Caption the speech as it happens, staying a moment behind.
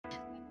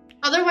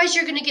Otherwise,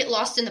 you're going to get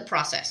lost in the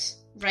process,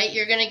 right?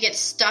 You're going to get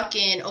stuck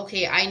in,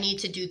 okay, I need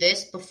to do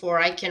this before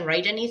I can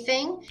write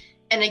anything.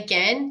 And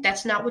again,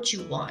 that's not what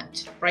you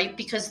want, right?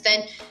 Because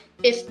then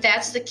if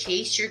that's the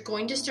case, you're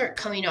going to start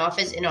coming off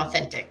as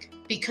inauthentic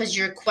because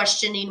you're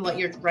questioning what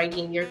you're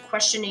writing, you're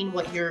questioning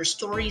what your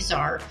stories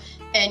are,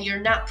 and you're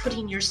not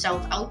putting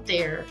yourself out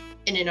there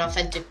in an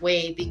authentic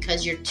way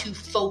because you're too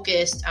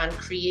focused on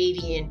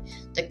creating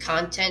the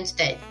content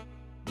that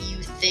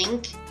you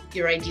think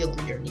your ideal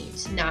reader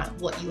needs, not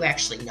what you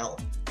actually know.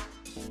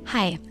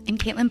 Hi, I'm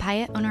Caitlin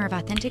Pyatt, owner of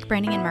Authentic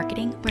Branding and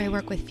Marketing, where I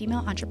work with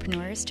female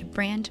entrepreneurs to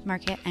brand,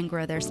 market, and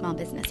grow their small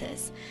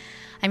businesses.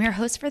 I'm your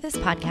host for this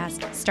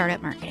podcast,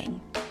 Startup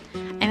Marketing.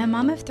 I'm a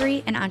mom of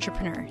 3 and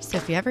entrepreneur, so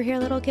if you ever hear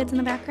little kids in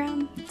the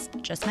background, it's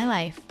just my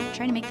life,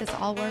 trying to make this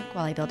all work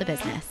while I build a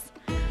business.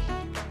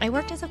 I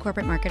worked as a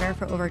corporate marketer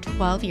for over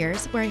 12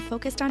 years, where I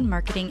focused on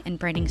marketing and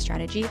branding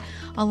strategy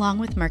along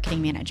with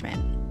marketing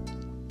management.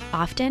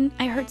 Often,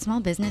 I heard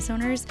small business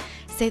owners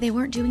say they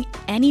weren't doing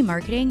any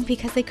marketing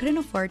because they couldn't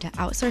afford to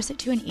outsource it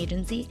to an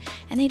agency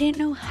and they didn't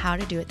know how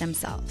to do it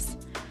themselves.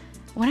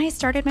 When I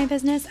started my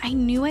business, I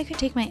knew I could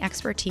take my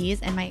expertise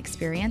and my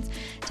experience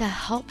to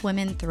help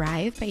women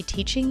thrive by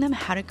teaching them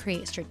how to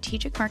create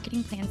strategic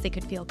marketing plans they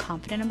could feel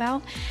confident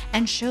about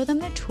and show them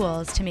the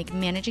tools to make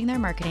managing their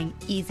marketing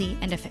easy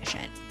and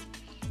efficient.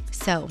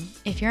 So,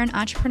 if you're an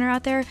entrepreneur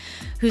out there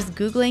who's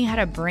Googling how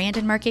to brand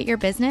and market your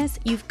business,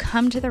 you've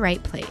come to the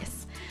right place.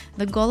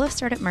 The goal of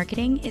Startup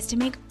Marketing is to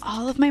make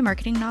all of my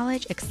marketing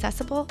knowledge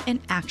accessible and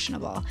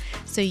actionable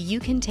so you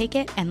can take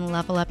it and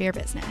level up your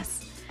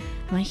business.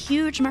 I'm a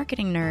huge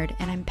marketing nerd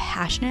and I'm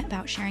passionate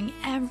about sharing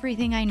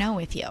everything I know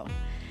with you.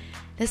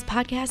 This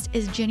podcast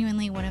is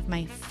genuinely one of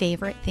my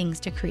favorite things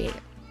to create.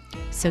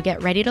 So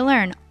get ready to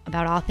learn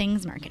about all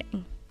things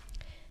marketing.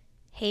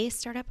 Hey,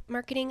 Startup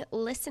Marketing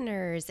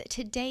listeners.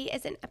 Today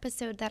is an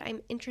episode that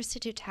I'm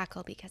interested to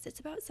tackle because it's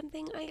about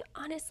something I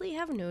honestly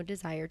have no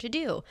desire to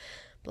do,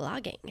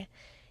 blogging.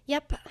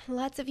 Yep,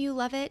 lots of you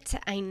love it.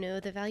 I know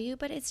the value,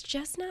 but it's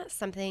just not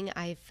something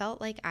I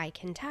felt like I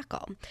can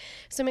tackle.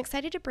 So I'm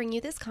excited to bring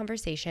you this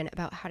conversation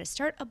about how to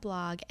start a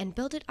blog and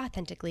build it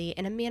authentically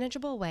in a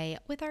manageable way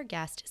with our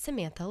guest,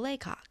 Samantha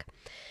Laycock.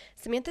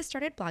 Samantha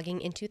started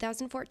blogging in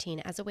 2014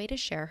 as a way to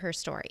share her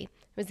story.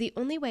 It was the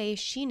only way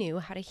she knew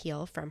how to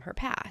heal from her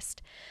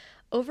past.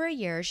 Over a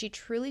year, she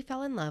truly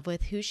fell in love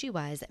with who she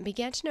was and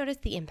began to notice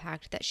the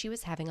impact that she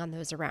was having on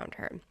those around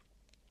her.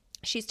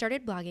 She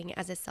started blogging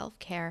as a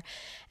self-care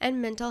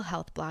and mental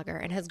health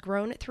blogger and has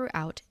grown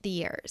throughout the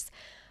years.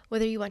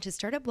 Whether you want to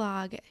start a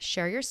blog,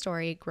 share your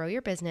story, grow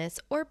your business,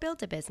 or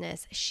build a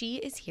business, she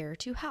is here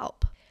to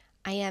help.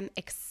 I am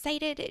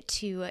excited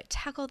to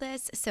tackle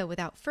this, so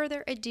without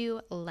further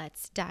ado,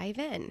 let's dive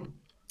in.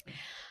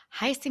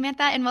 Hi,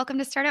 Samantha, and welcome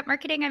to Startup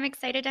Marketing. I'm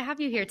excited to have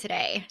you here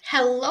today.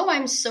 Hello,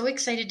 I'm so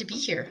excited to be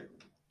here.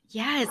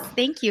 Yes,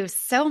 thank you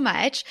so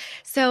much.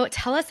 So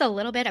tell us a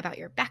little bit about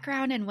your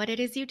background and what it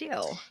is you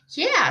do.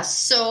 Yeah,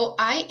 so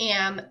I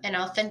am an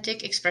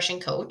authentic expression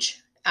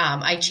coach.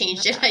 I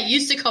changed it. I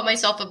used to call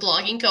myself a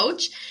blogging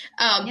coach,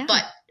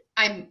 but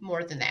I'm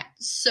more than that.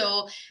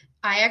 So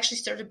I actually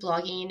started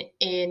blogging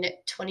in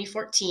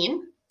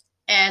 2014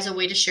 as a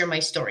way to share my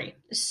story.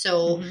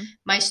 So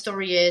my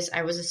story is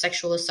I was a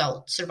sexual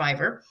assault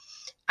survivor.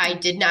 I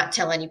did not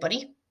tell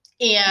anybody.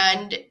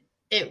 And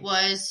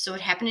it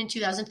happened in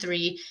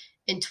 2003.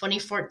 In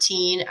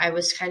 2014, I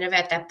was kind of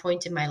at that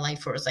point in my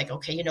life where it was like,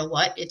 okay, you know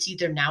what? It's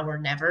either now or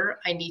never.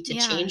 I need to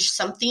change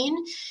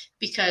something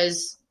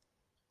because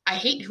I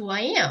hate who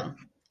I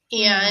am.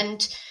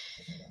 And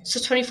so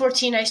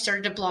 2014, I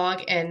started a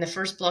blog, and the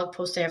first blog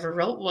post I ever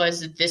wrote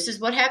was, this is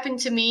what happened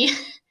to me.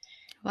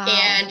 Wow.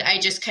 And I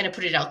just kind of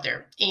put it out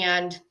there,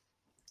 and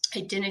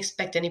I didn't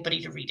expect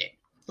anybody to read it.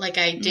 Like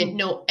I didn't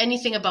know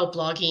anything about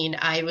blogging.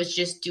 I was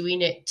just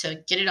doing it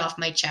to get it off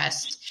my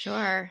chest.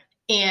 Sure.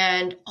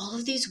 And all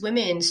of these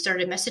women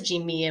started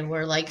messaging me and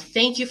were like,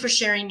 thank you for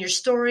sharing your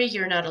story.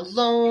 You're not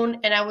alone.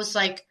 And I was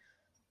like,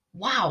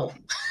 wow.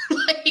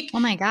 Oh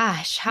my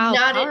gosh, how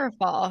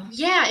powerful.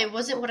 It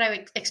wasn't what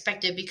I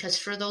expected because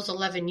for those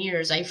 11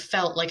 years, I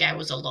felt like I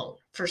was alone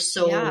for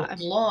so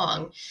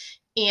long.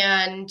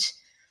 And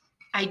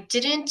I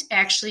didn't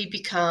actually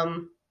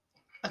become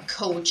a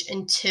coach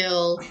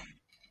until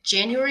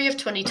January of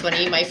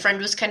 2020. My friend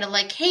was kind of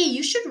like, hey,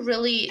 you should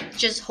really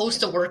just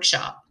host a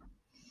workshop.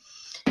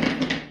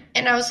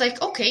 And I was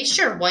like, okay,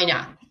 sure, why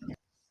not?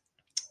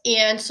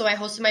 And so I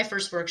hosted my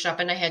first workshop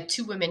and I had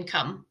 2 women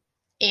come.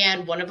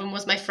 And one of them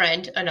was my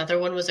friend. Another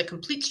one was a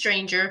complete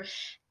stranger.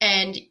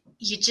 And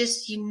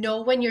you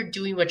know when you're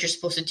doing what you're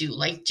supposed to do,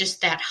 like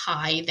just that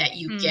high that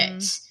you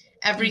get.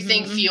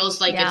 Everything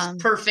feels like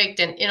it's perfect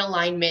and in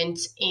alignment.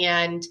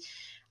 And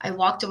I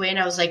walked away and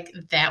I was like,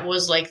 that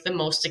was like the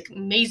most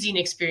amazing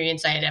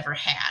experience I had ever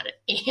had.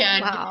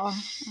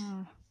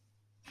 And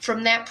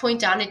from that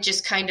point on, it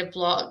just kind of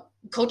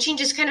coaching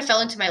just kind of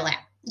fell into my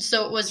lap.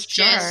 So it was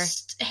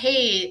just,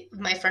 hey,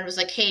 my friend was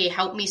like, hey,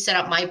 help me set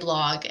up my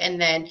blog. And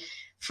then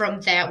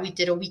from that, we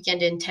did a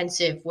weekend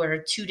intensive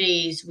where 2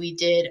 days we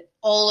did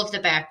all of the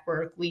back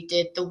work. We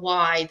did the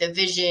why, the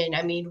vision.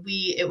 I mean,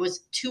 it was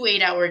 2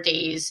 8-hour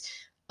days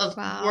of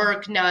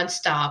work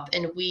nonstop,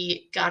 and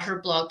we got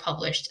her blog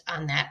published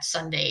on that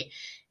Sunday.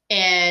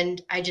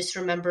 And I just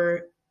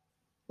remember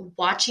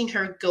watching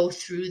her go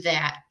through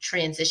that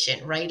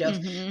transition, right?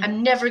 Of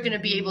I'm never going to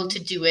be able to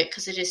do it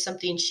because it is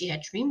something she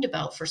had dreamed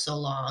about for so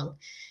long.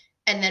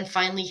 And then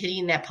finally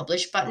hitting that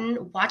publish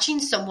button, watching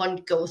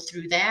someone go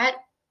through that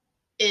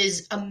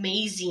is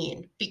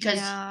amazing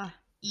because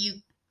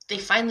they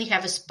finally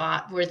have a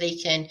spot where they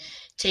can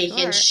take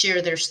and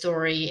share their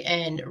story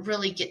and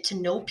really get to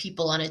know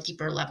people on a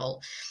deeper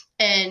level.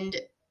 And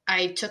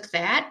I took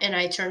that and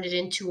I turned it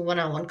into a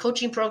one-on-one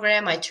coaching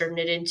program. I turned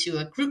it into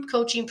a group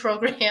coaching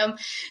program.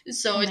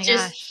 So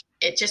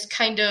it just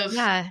kind of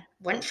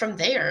went from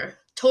there.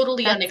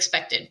 Totally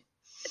unexpected.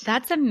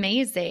 That's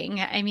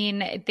amazing. I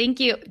mean, thank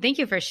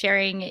you for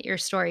sharing your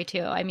story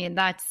too. I mean,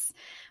 that's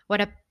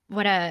what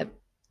a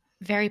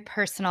very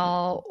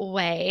personal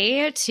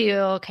way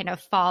to kind of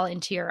fall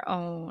into your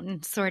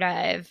own sort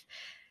of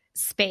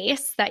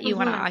space that you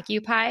want to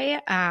occupy.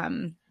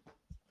 And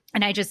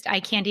I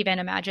can't even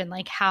imagine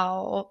like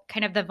how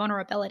kind of the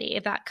vulnerability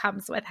that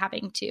comes with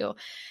having to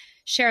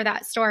share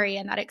that story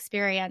and that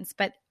experience,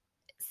 but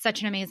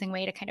such an amazing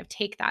way to kind of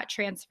take that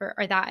transfer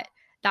or that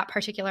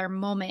particular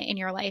moment in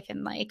your life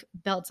and like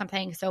build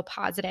something so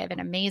positive and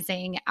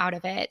amazing out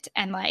of it.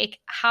 And like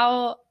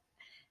how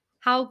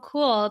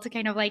cool to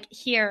kind of like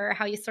hear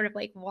how you sort of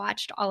like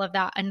watched all of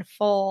that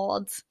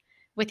unfold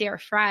with your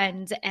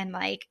friend. And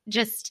like,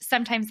 just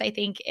sometimes I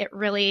think it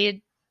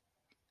really,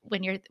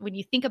 when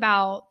you think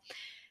about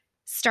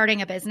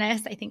starting a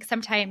business, I think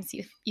sometimes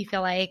you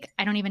feel like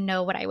I don't even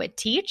know what I would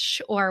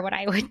teach or what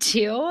I would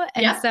do.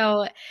 And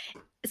so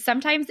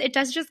sometimes it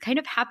does just kind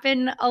of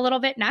happen a little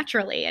bit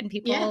naturally, and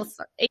people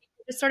it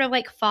just sort of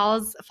like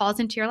falls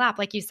into your lap,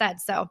 like you said.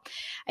 So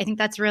I think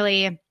that's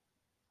really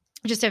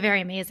just a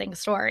very amazing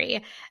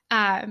story.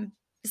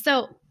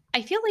 So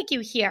I feel like you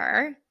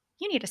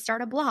need to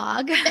start a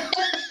blog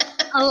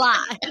a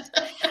lot.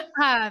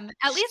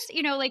 At least,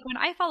 like when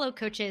I follow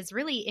coaches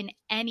really in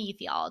any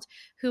field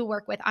who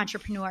work with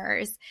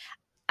entrepreneurs,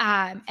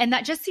 and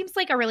that just seems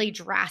like a really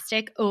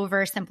drastic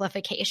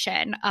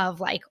oversimplification of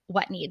like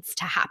what needs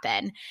to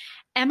happen.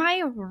 Am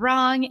I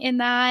wrong in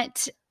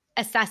that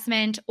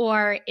assessment,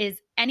 or is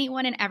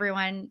anyone and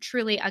everyone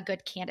truly a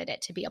good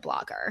candidate to be a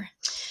blogger?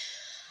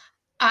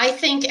 I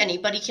think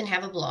anybody can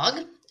have a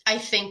blog.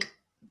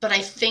 But I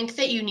think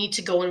that you need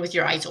to go in with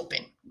your eyes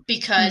open,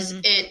 because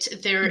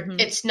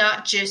it's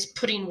not just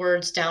putting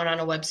words down on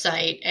a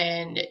website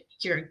and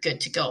you're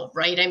good to go,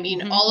 right? I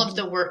mean, all of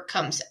the work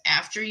comes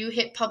after you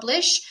hit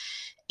publish.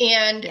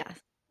 And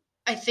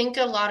I think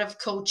a lot of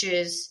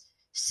coaches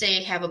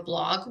say have a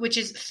blog, which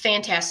is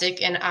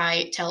fantastic. And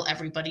I tell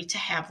everybody to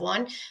have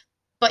one,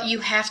 but you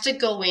have to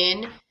go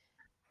in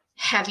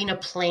having a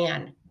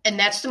plan. And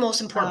that's the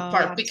most important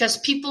part, because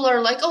people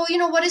are like, oh, you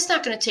know what? It's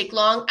not going to take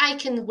long. I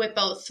can whip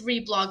out 3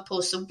 blog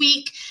posts a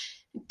week,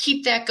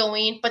 keep that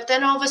going. But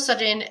then all of a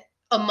sudden,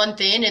 a month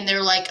in, and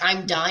they're like,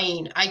 I'm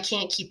dying. I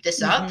can't keep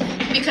this up,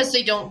 because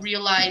they don't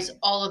realize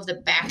all of the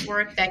back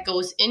work that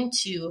goes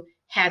into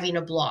having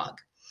a blog.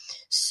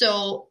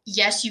 So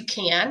yes, you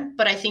can,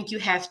 but I think you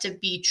have to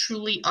be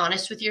truly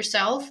honest with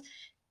yourself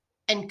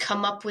and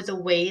come up with a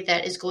way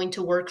that is going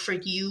to work for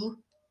you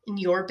in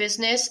your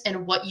business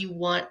and what you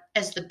want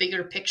as the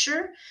bigger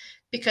picture,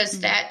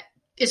 because that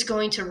is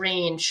going to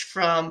range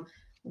from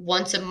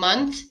once a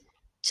month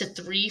to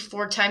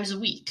 3-4 times a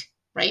week,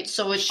 right?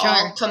 So it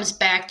all comes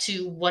back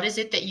to what is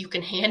it that you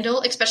can handle,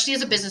 especially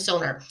as a business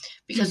owner,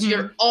 because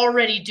you're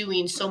already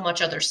doing so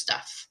much other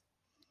stuff.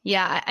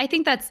 Yeah, I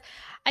think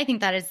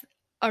that is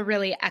a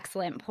really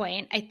excellent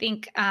point. I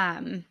think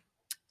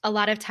a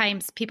lot of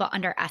times people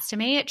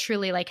underestimate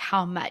truly like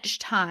how much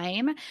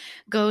time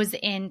goes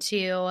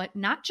into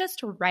not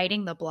just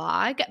writing the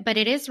blog, but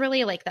it is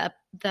really like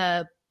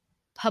the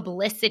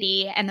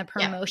publicity and the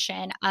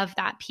promotion of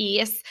that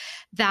piece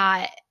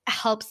that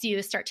helps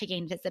you start to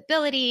gain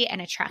visibility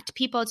and attract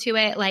people to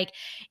it. Like,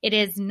 it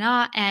is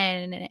not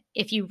an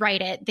if you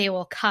write it, they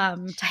will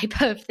come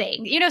type of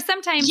thing.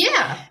 Sometimes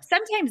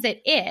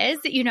it is,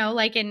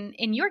 like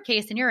in your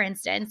case, in your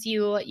instance,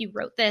 you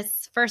wrote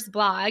this first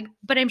blog,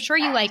 but I'm sure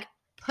you like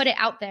put it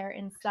out there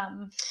in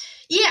some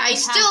I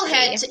still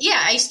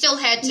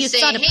had to say,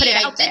 hey,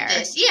 I did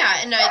this. Yeah,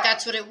 and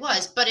that's what it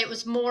was. But it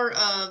was more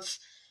of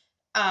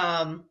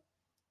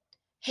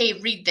hey,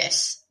 read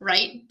this,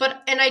 right?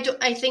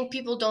 I think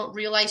people don't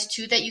realize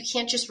too that you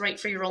can't just write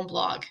for your own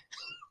blog,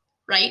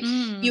 right?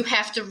 You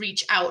have to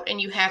reach out,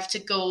 and you have to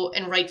go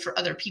and write for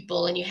other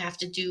people, and you have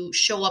to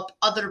show up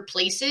other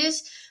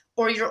places,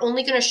 or you're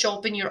only going to show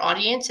up in your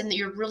audience, and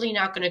you're really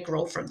not going to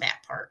grow from that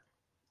part.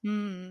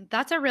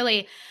 That's a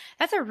really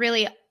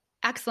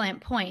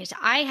excellent point.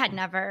 I had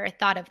never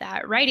thought of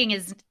that. Writing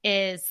is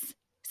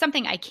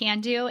something I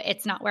can do.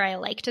 It's not where I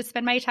like to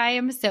spend my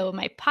time. So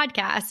my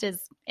podcast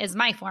is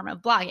my form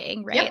of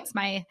blogging, right? Yep. It's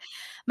my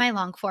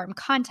long form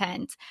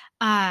content.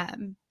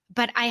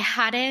 But I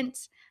hadn't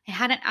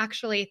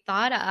actually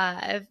thought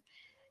of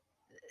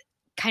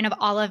kind of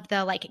all of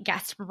the like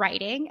guest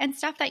writing and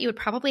stuff that you would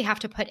probably have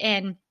to put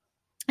in,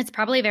 it's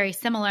probably very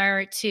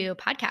similar to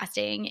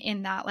podcasting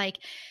in that like,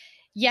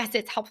 yes,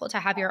 it's helpful to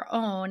have your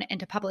own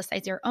and to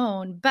publicize your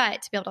own,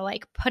 but to be able to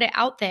like put it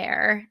out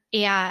there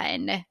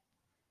and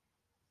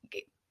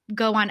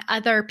go on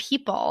other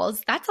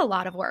people's, that's a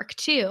lot of work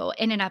too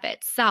in and of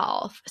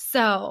itself.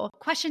 So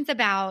questions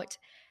about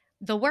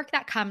the work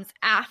that comes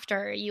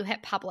after you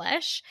hit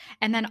publish,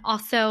 and then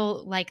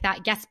also like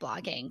that guest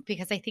blogging,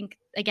 because I think,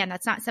 again,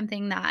 that's not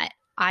something that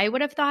I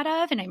would have thought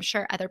of, and I'm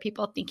sure other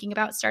people thinking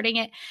about starting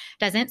it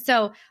doesn't.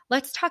 So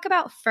let's talk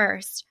about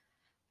first,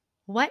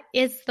 what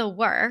is the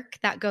work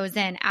that goes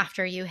in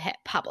after you hit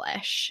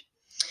publish,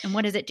 and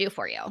what does it do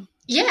for you?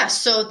 Yeah,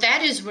 so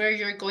that is where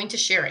you're going to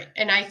share it.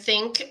 And I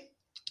think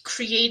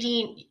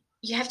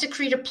you have to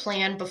create a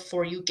plan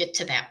before you get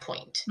to that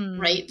point,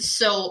 right?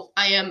 So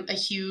I am a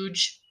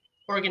huge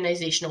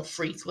organizational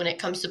freak when it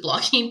comes to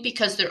blogging,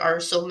 because there are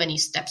so many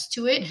steps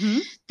to it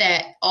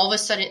that all of a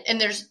sudden,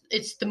 and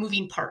it's the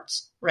moving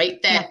parts,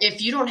 right? That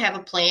if you don't have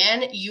a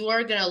plan, you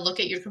are going to look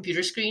at your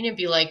computer screen and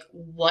be like,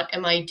 what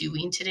am I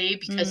doing today?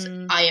 Because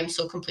I am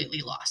so completely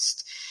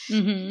lost.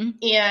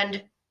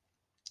 And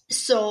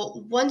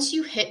so once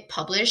you hit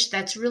publish,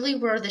 that's really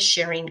where the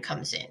sharing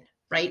comes in,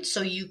 right?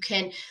 So you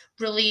can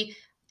really,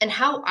 and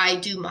how I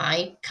do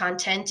my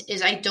content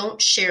is I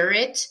don't share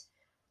it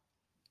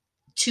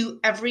to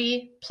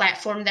every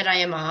platform that I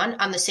am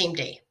on the same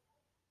day.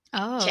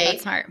 Oh,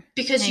 that's smart.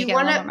 Because you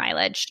want to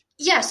mileage.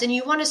 Yes. And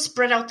you want to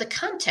spread out the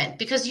content,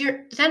 because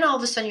then all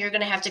of a sudden you're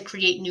going to have to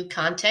create new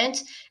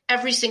content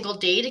every single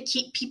day to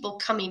keep people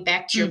coming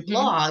back to your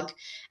blog.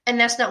 And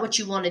that's not what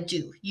you want to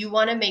do. You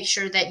want to make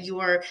sure that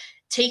you're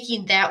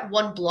taking that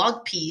one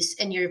blog piece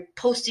and you're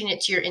posting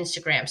it to your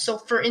Instagram. So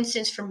for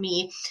instance, for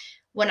me,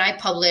 when I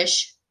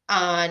publish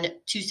on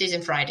Tuesdays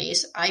and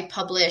Fridays, I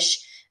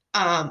publish,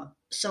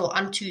 so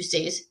on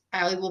Tuesdays,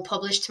 I will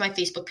publish to my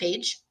Facebook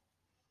page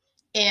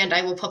and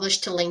I will publish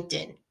to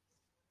LinkedIn,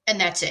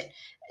 and that's it.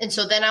 And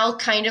so then I'll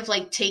kind of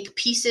like take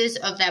pieces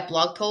of that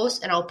blog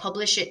post and I'll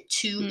publish it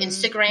to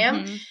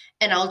Instagram,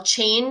 and I'll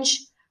change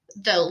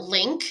the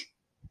link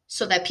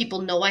so that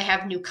people know I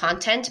have new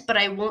content, but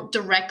I won't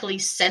directly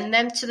send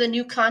them to the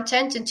new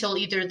content until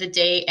either the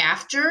day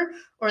after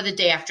or the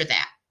day after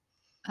that.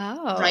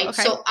 Oh, right.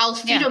 Okay. So I'll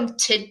feed them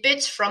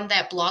tidbits from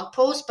that blog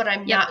post, but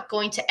I'm not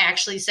going to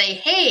actually say,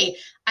 hey,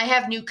 I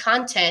have new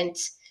content,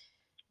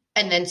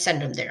 and then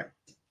send them there.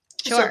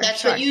 So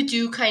that's what you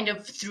do kind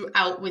of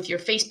throughout with your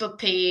Facebook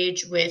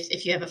page,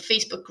 if you have a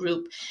Facebook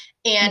group.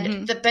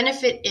 And the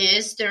benefit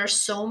is there are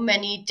so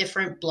many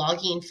different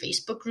blogging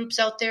Facebook groups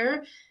out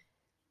there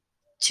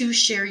to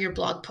share your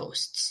blog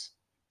posts.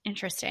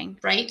 Interesting.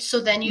 Right.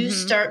 So then you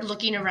start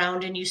looking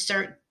around and you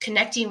start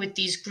connecting with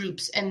these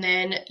groups, and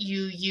then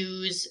you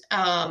use,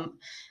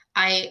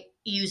 I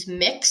use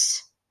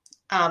Mix.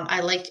 I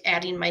like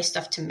adding my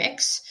stuff to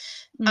Mix.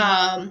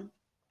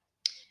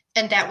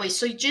 And that way,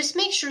 so you just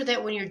make sure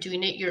that when you're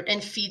doing it, and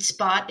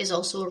FeedSpot is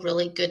also a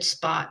really good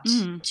spot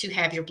to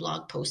have your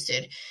blog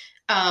posted.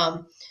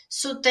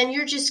 So then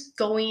you're just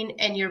going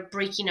and you're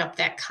breaking up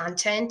that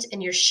content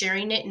and you're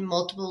sharing it in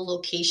multiple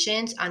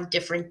locations on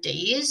different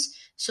days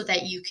so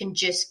that you can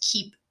just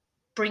keep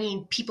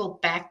bringing people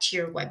back to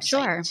your website.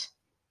 Sure.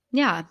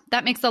 Yeah,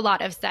 that makes a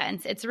lot of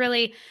sense. It's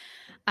really,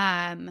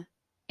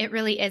 it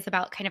really is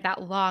about kind of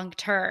that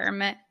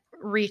long-term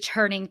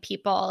returning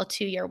people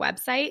to your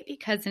website,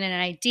 because in an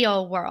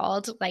ideal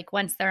world, like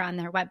once they're on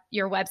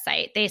your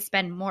website, they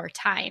spend more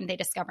time, they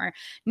discover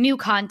new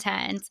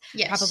content,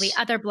 probably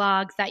other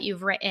blogs that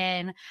you've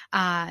written,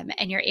 and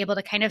you're able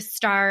to kind of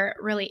start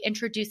really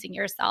introducing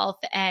yourself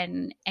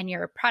and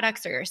your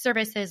products or your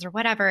services or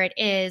whatever it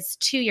is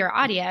to your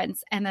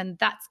audience. And then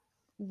that's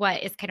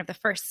what is kind of the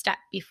first step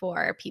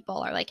before people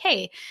are like,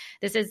 hey,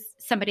 this is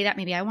somebody that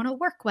maybe I want to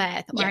work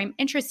with, or I'm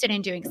interested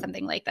in doing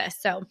something like this.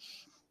 So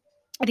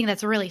I think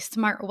that's a really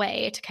smart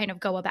way to kind of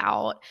go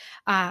about,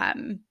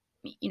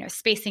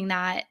 spacing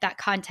that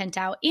content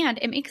out, and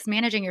it makes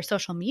managing your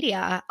social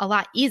media a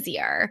lot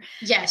easier.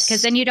 Yes.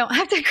 Because then you don't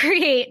have to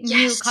create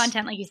new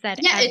content, like you said,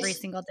 every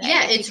single day.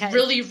 Yeah, it's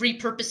really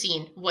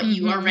repurposing what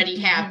you already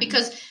have,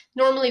 because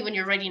normally when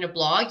you're writing a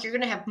blog, you're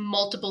going to have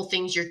multiple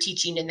things you're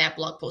teaching in that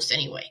blog post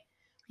anyway,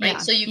 right?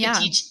 So you can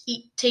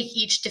take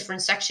each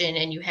different section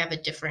and you have a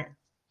different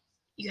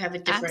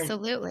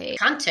Absolutely.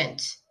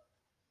 content.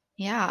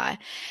 Yeah.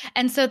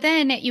 And so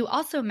then you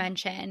also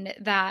mentioned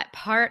that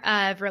part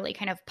of really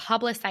kind of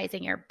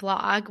publicizing your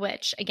blog,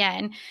 which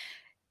again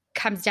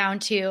comes down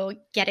to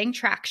getting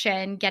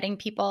traction, getting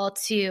people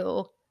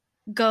to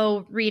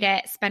go read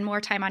it, spend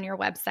more time on your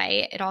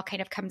website. It all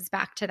kind of comes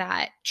back to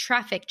that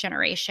traffic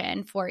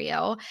generation for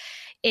you,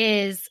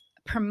 is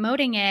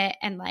promoting it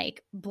and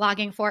like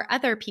blogging for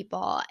other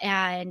people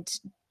and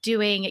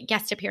doing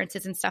guest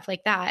appearances and stuff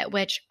like that,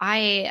 which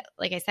I,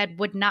 like I said,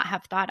 would not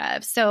have thought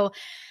of. So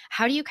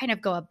how do you kind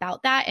of go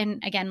about that?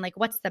 And again, like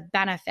what's the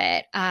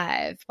benefit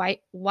of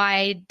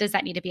why does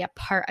that need to be a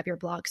part of your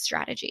blog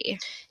strategy?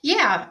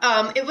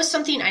 Yeah. It was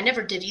something I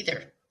never did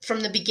either.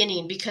 from the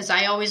beginning, because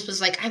I always was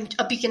like, I'm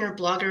a beginner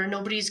blogger.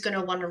 Nobody's going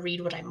to want to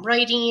read what I'm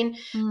writing.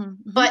 Mm-hmm.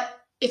 But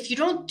if you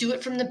don't do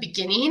it from the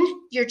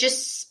beginning, you're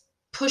just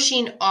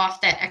pushing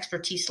off that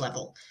expertise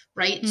level,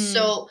 right?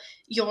 So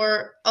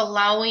you're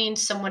allowing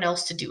someone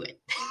else to do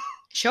it.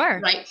 Sure.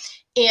 Right.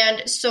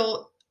 And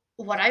so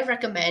what I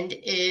recommend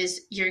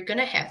is you're going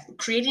to have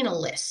creating a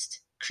list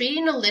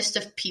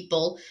of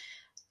people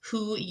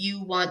who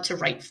you want to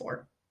write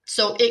for.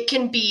 So it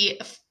can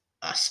be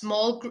a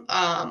small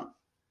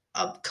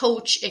a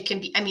coach. It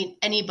can be,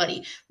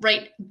 anybody,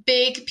 right?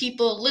 Big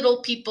people,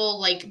 little people,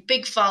 like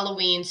big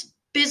followings,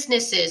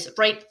 businesses,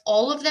 write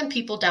all of them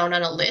people down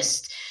on a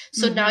list.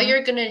 So now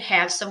you're going to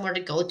have somewhere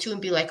to go to and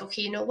be like,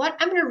 okay, you know what?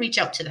 I'm going to reach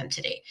out to them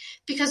today,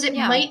 because it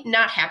might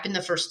not happen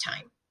the first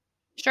time.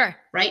 Sure.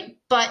 Right.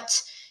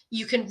 But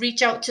you can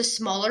reach out to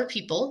smaller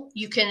people.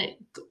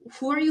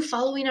 Who are you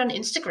following on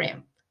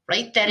Instagram?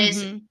 Right. That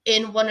is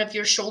in one of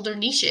your shoulder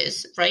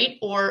niches, right?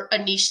 Or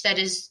a niche that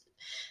is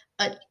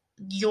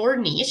your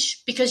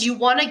niche, because you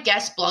want to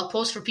guest blog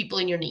posts for people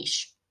in your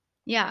niche.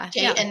 Yeah.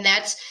 Okay. Yeah. And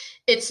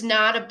it's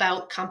not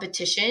about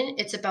competition.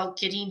 It's about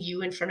getting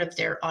you in front of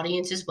their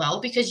audience as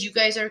well, because you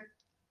guys are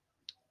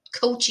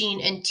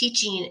coaching and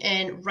teaching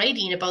and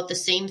writing about the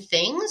same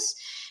things,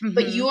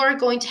 but you are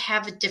going to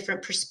have a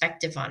different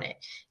perspective on it.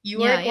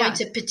 You're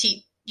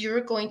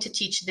going to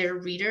teach their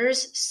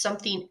readers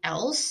something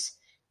else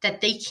that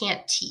they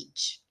can't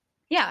teach.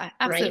 Yeah,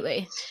 absolutely.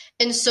 Right?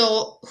 And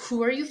so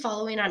who are you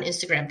following on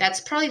Instagram?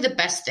 That's probably the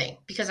best thing,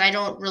 because I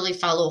don't really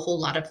follow a whole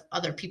lot of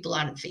other people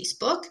on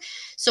Facebook.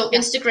 So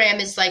Instagram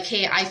is like,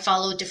 hey, I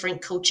follow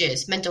different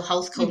coaches, mental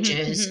health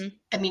coaches.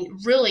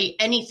 Really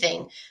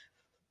anything.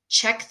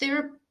 Check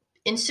their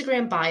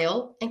Instagram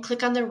bio and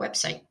click on their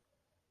website.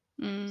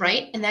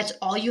 Right? And that's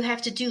all you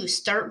have to do.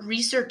 Start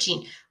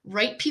researching,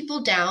 write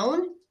people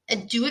down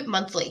and do it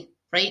monthly,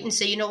 right? And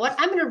say, you know what?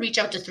 I'm going to reach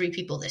out to 3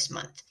 people this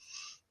month.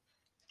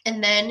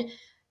 And then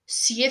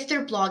see if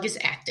their blog is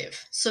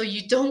active. So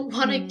you don't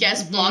want to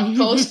guess blog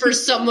posts for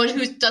someone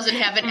who doesn't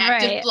have an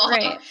active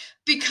blog,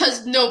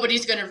 because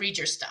nobody's going to read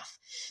your stuff.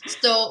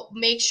 So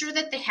make sure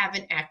that they have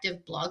an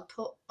active blog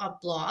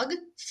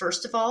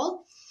first of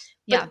all,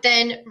 but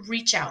then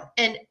reach out.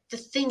 And the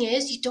thing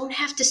is, you don't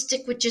have to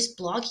stick with just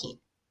blogging.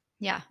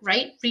 Yeah.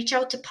 Right? Reach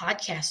out to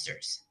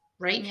podcasters,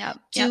 right? Yep.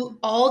 Do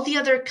all the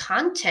other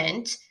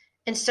content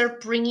and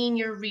start bringing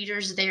your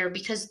readers there,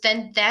 because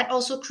then that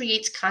also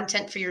creates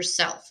content for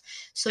yourself.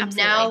 So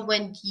now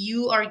when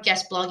you are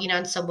guest blogging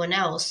on someone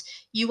else,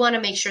 you want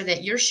to make sure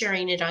that you're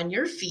sharing it on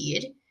your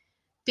feed,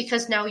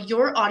 because now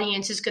your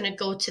audience is going to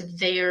go to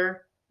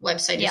their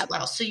website as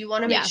well. So you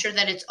want to make sure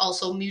that it's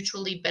also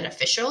mutually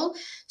beneficial,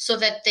 so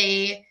that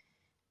they're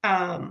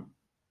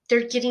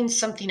getting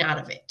something out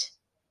of it.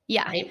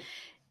 Yeah. Right?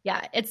 Yeah,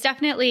 it's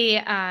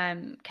definitely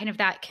kind of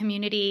that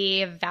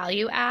community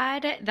value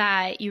add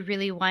that you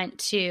really want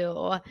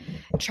to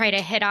try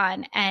to hit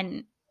on.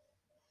 And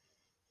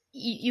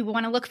you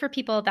want to look for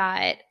people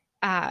that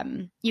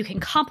you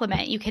can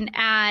complement. You can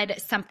add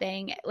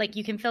something, like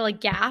you can fill a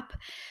gap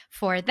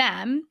for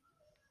them.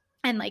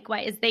 And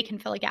likewise, they can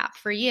fill a gap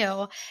for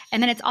you.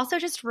 And then it's also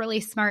just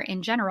really smart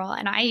in general.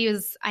 And I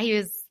use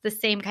the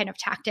same kind of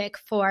tactic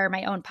for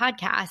my own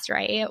podcast,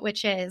 right?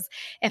 Which is,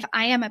 if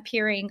I am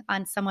appearing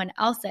on someone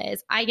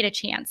else's, I get a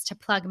chance to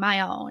plug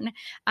my own.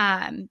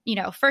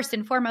 First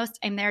and foremost,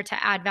 I'm there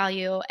to add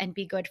value and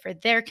be good for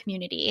their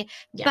community.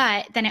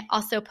 Yeah. But then it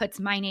also puts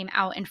my name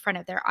out in front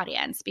of their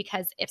audience,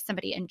 because if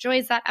somebody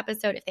enjoys that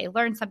episode, if they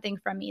learn something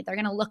from me, they're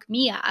going to look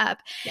me up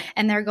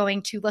and they're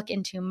going to look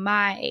into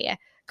my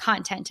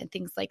content and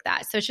things like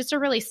that. So it's just a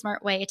really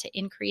smart way to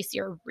increase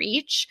your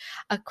reach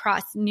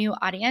across new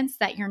audience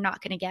that you're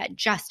not going to get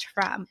just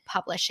from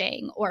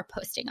publishing or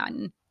posting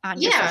on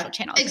your social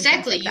channels.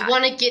 Exactly. Like you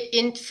want to get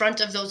in front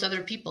of those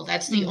other people.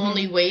 That's the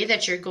only way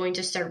that you're going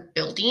to start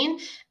building.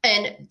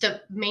 And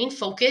the main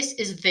focus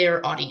is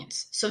their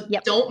audience. So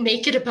don't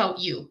make it about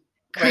you.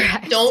 Right?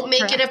 Correct. Don't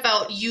make it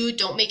about you.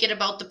 Don't make it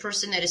about the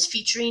person that is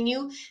featuring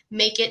you.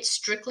 Make it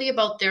strictly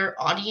about their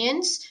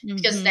audience,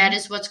 because that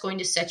is what's going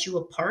to set you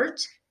apart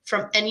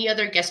from any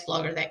other guest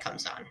blogger that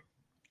comes on.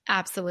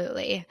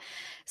 Absolutely.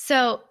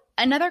 So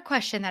another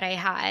question that I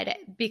had,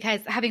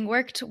 because having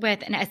worked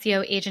with an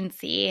SEO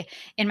agency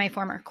in my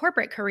former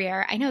corporate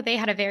career, I know they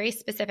had a very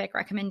specific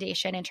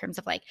recommendation in terms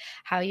of like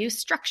how you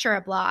structure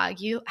a blog,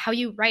 how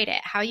you write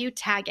it, how you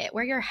tag it,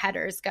 where your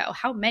headers go,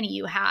 how many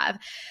you have.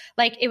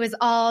 Like, it was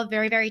all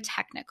very, very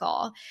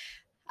technical.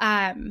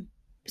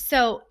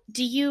 So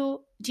do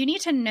you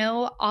need to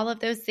know all of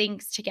those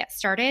things to get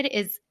started?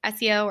 Is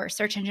SEO, or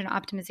search engine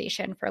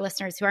optimization, for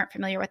listeners who aren't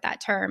familiar with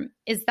that term,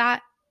 is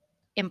that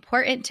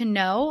important to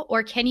know?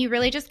 Or can you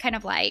really just kind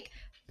of like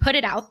put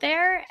it out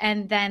there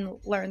and then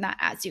learn that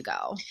as you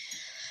go?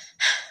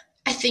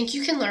 I think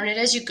you can learn it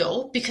as you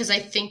go, because I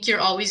think you're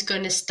always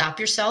going to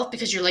stop yourself,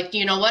 because you're like,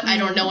 you know what? I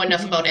don't know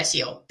enough about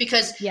SEO,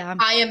 because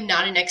I am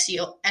not an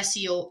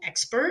SEO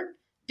expert,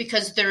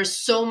 because there's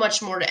so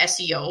much more to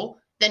SEO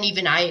than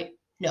even I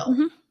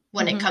know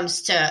when it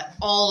comes to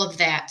all of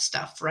that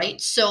stuff, right?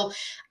 So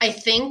I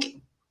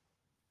think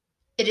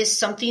it is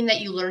something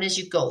that you learn as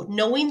you go.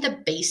 Knowing the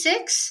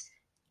basics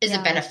is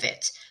a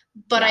benefit.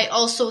 But I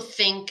also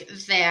think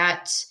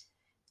that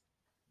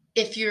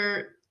if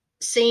you're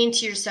saying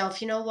to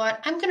yourself, you know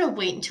what, I'm going to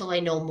wait until I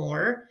know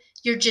more,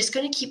 you're just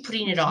going to keep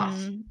putting it off.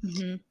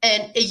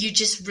 And you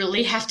just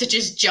really have to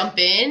just jump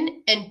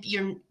in, and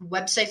your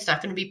website's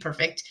not going to be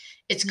perfect.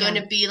 It's going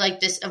to be like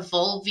this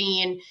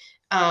evolving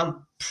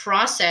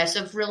process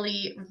of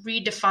really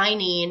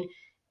redefining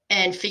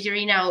and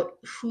figuring out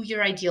who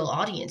your ideal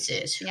audience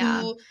is,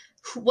 who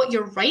what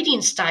your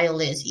writing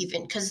style is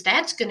even, because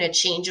that's going to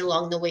change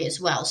along the way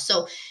as well.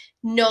 So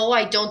no,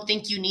 I don't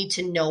think you need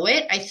to know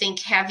it. I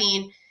think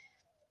having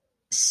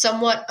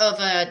somewhat of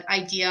an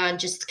idea on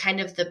just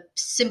kind of the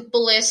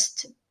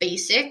simplest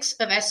basics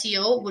of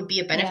SEO would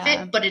be a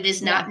benefit, but it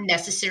is not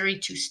necessary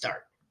to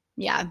start.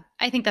 Yeah,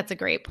 I think that's a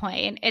great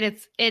point.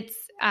 It's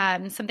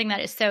something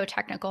that is so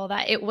technical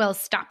that it will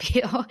stop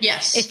you.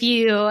 Yes. If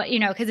you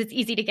know, because it's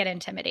easy to get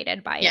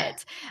intimidated by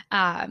it.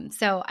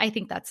 So I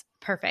think that's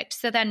perfect.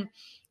 So then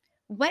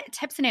what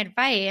tips and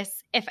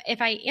advice,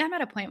 if I am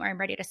at a point where I'm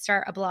ready to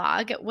start a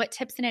blog, what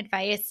tips and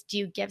advice do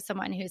you give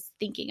someone who's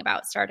thinking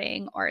about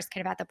starting, or is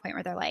kind of at the point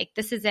where they're like,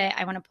 this is it,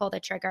 I want to pull the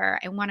trigger,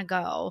 I want to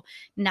go,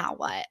 now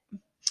what?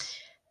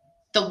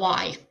 The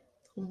why.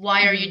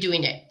 Why are you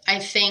doing it? I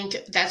think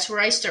that's where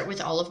I start with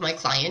all of my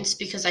clients,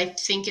 because I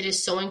think it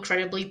is so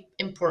incredibly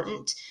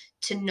important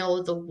to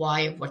know the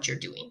why of what you're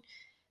doing.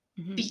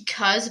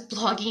 Because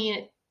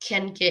blogging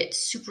can get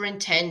super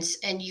intense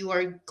and you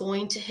are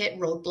going to hit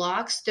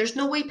roadblocks. There's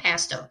no way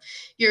past them.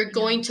 You're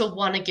going to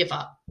want to give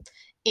up.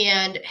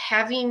 And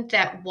having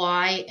that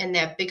why and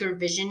that bigger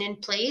vision in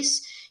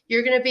place,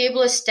 you're going to be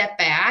able to step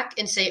back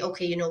and say,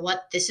 okay, you know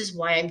what? This is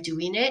why I'm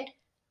doing it.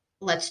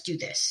 Let's do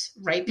this,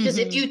 right? Because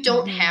if you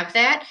don't have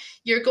that,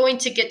 you're going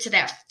to get to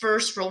that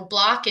first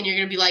roadblock and you're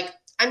going to be like,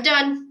 I'm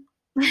done.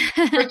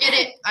 Forget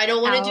it. I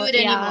don't want to do it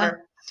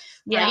anymore.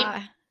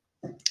 Right?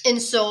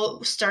 And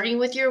so starting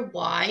with your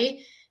why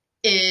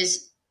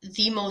is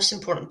the most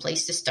important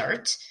place to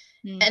start.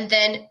 And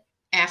then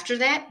after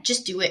that,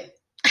 just do it.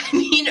 I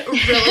mean,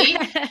 really,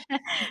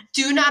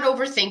 do not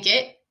overthink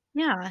it.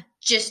 Yeah.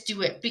 Just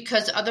do it,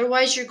 because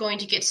otherwise you're going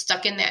to get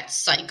stuck in that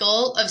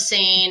cycle of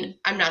saying,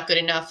 I'm not good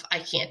enough. I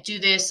can't do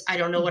this. I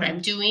don't know what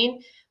I'm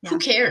doing. Who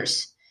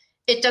cares?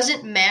 It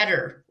doesn't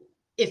matter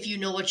if you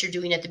know what you're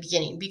doing at the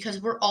beginning,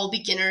 because we're all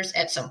beginners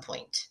at some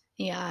point.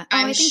 Yeah.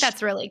 I think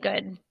that's really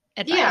good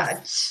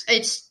advice.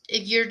 Yeah.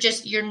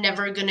 You're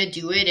never going to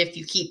do it if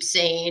you keep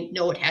saying,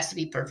 no, it has to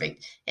be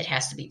perfect. It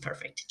has to be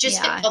perfect.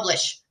 Just hit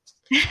publish.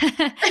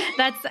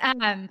 That's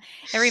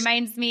it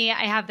reminds me,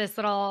 I have this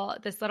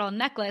little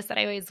necklace that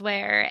I always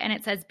wear, and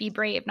it says, be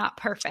brave, not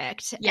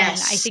perfect.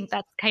 Yes. And I think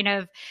that's kind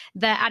of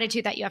the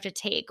attitude that you have to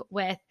take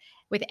with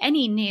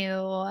any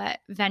new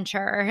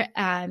venture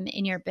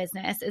in your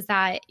business, is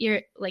that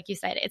you're, like you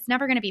said, it's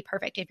never going to be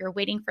perfect. If you're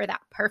waiting for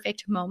that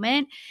perfect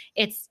moment,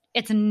 it's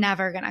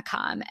never going to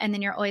come. And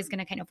then you're always going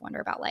to kind of wonder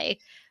about like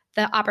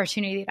the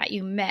opportunity that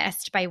you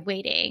missed by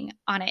waiting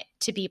on it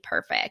to be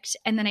perfect.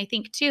 And then I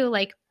think too,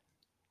 like,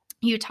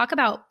 you talk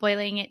about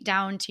boiling it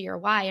down to your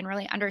why and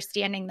really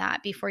understanding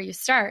that before you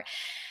start.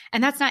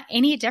 And that's not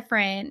any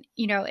different.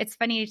 You know, it's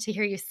funny to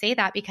hear you say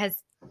that, because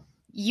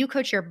you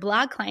coach your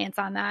blog clients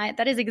on that.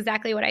 That is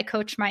exactly what I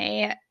coach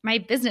my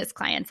business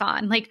clients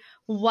on. Like,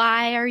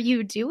 why are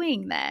you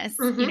doing this?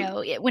 You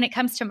know, when it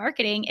comes to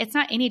marketing, it's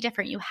not any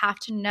different. You have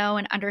to know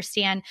and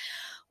understand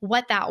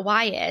what that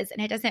why is.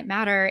 And it doesn't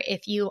matter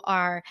if you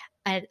are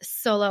a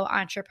solo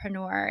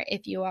entrepreneur,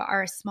 if you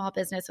are a small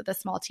business with a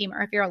small team,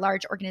 or if you're a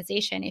large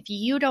organization. If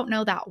you don't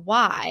know that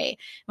why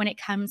when it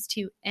comes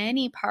to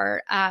any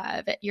part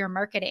of your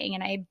marketing,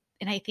 and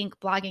I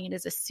think blogging, it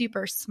is a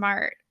super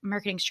smart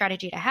marketing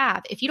strategy to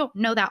have. If you don't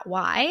know that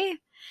why,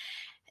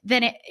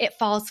 then it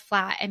falls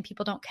flat and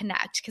people don't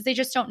connect because they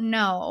just don't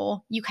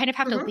know. You kind of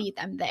have to lead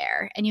them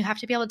there, and you have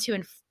to be able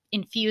to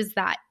infuse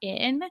that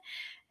in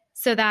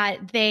so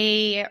that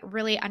they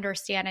really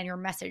understand and your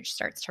message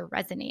starts to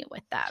resonate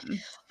with them.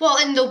 Well,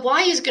 and the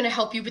why is going to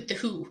help you with the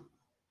who,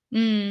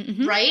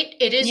 right?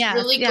 It is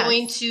really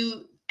going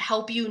to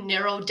help you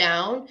narrow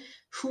down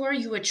who are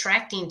you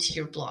attracting to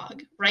your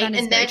blog, right?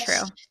 That's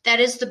true.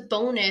 That is the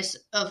bonus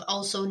of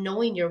also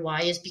knowing your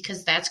why, is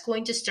because that's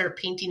going to start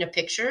painting a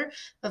picture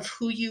of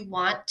who you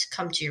want to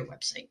come to your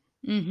website.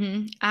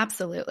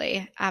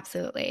 Absolutely.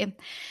 Absolutely.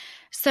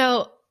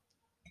 So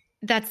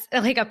that's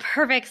like a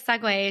perfect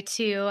segue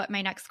to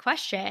my next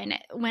question.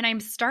 When I'm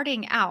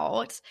starting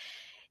out,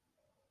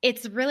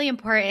 it's really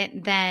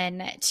important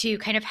then to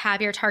kind of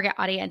have your target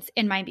audience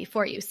in mind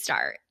before you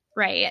start,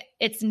 right?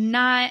 It's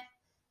not,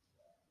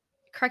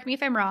 correct me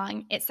if I'm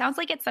wrong, it sounds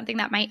like it's something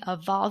that might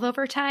evolve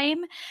over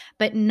time,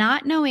 but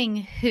not knowing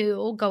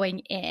who going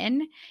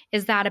in,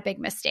 is that a big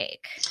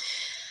mistake?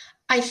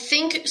 I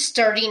think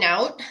starting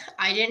out,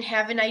 I didn't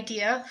have an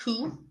idea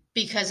who,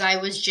 because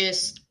I was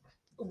just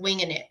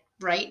winging it.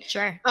 Right.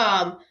 Sure.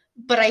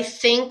 But I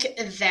think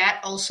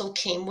that also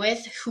came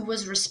with who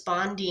was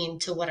responding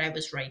to what I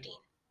was writing.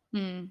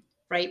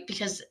 Right.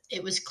 Because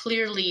it was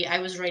clearly I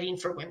was writing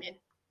for women.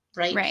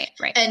 right?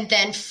 Right. And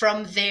then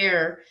from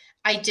there,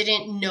 I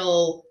didn't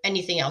know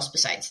anything else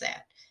besides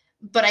that.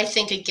 But I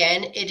think,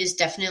 again, it is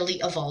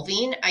definitely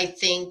evolving. I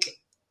think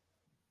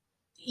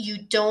you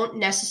don't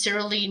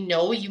necessarily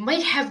know. You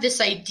might have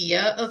this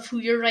idea of who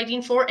you're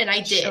writing for. And I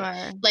did.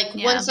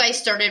 Sure. Once I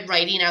started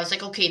writing, I was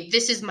like, okay,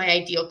 this is my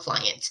ideal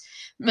client.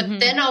 But Mm-hmm.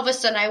 then all of a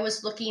sudden I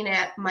was looking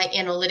at my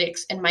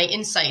analytics and my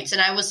insights, and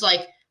I was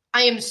like,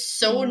 I am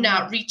so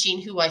not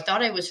reaching who I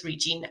thought I was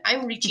reaching.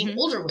 I'm reaching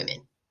older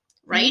women,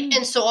 right?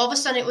 And so all of a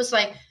sudden it was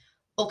like,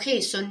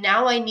 okay, so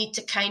now I need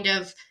to kind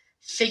of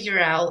figure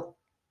out,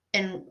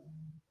 and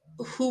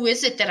who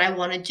is it that I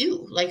want to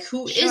do? Like,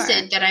 who is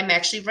it that I'm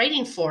actually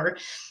writing for?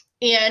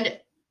 And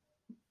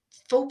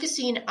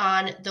focusing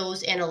on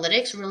those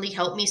analytics really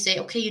helped me say,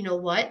 okay, you know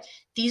what?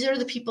 These are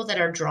the people that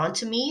are drawn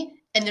to me,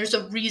 and there's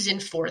a reason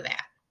for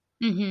that.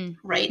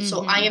 Right?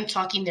 So I am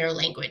talking their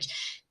language.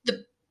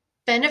 The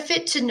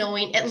benefit to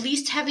knowing, at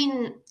least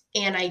having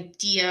an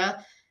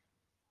idea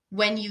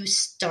when you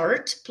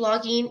start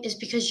blogging, is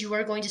because you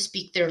are going to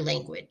speak their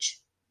language.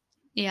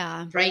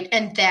 Yeah. Right?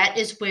 And that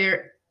is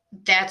where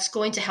that's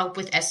going to help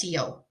with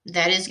SEO.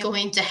 That is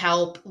going to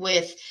help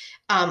with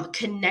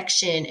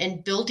connection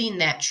and building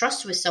that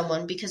trust with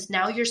someone, because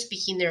now you're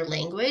speaking their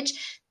language.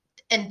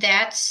 And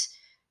that's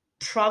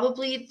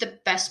probably the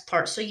best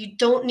part. So you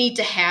don't need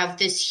to have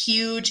this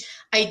huge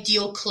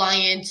ideal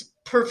client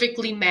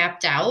perfectly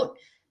mapped out,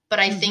 but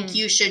I think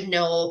you should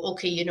know,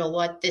 okay, you know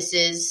what, this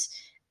is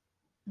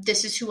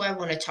who I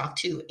want to talk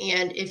to.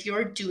 And if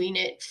you're doing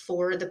it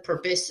for the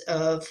purpose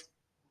of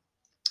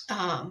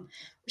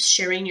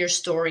sharing your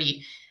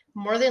story,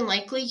 more than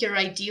likely your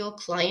ideal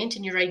client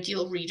and your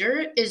ideal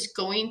reader is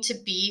going to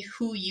be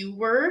who you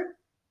were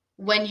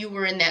when you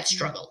were in that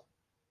struggle.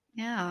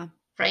 Yeah.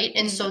 Right.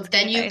 And so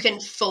then you can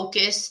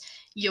focus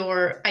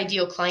your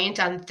ideal client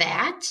on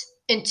that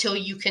until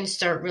you can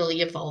start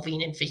really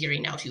evolving and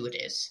figuring out who it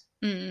is.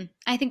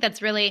 I think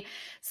that's really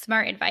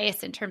smart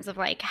advice in terms of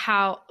like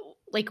how,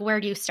 like, where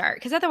do you start?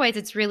 Because otherwise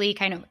it's really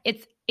kind of,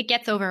 it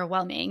gets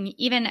overwhelming,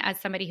 even as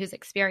somebody who's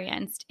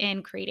experienced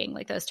in creating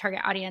like those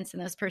target audience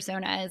and those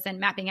personas and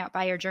mapping out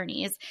buyer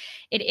journeys.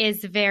 It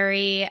is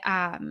very,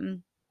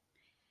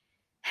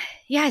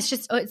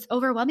 it's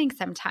overwhelming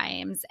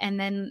sometimes. And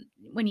then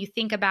when you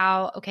think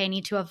about, okay, I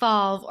need to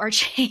evolve or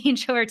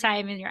change over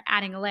time, and you're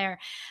adding a layer.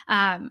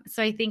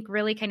 So I think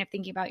really kind of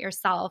thinking about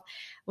yourself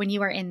when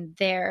you are in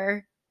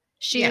their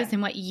shoes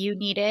and what you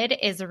needed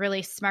is a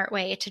really smart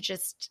way to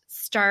just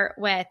start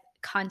with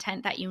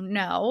content that you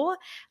know,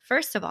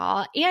 first of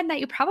all, and that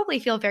you probably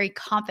feel very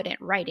confident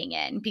writing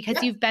in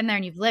because you've been there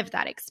and you've lived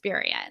that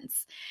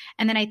experience.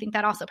 And then I think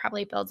that also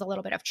probably builds a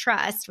little bit of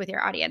trust with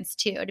your audience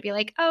too, to be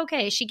like, oh,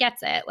 okay, she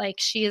gets it. Like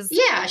she's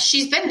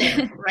been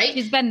there, right?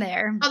 She's been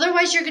there.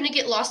 Otherwise you're going to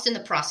get lost in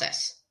the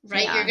process,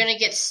 right? You're going to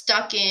get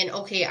stuck in,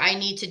 okay, I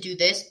need to do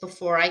this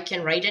before I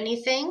can write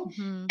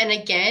anything. And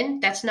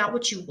again, that's not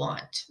what you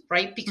want,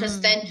 right?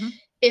 Because then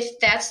if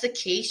that's the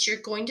case,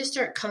 you're going to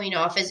start coming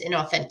off as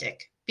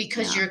inauthentic.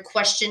 Because you're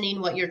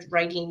questioning what you're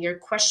writing, you're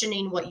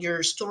questioning what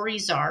your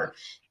stories are,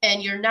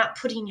 and you're not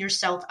putting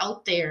yourself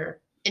out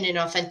there in an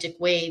authentic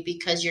way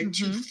because you're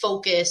too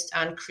focused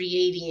on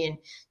creating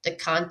the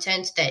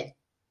content that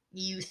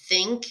you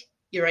think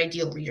your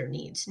ideal reader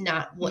needs,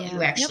 not what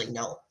you actually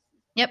know.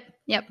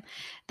 Yep.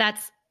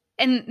 That's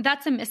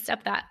a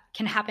misstep that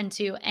can happen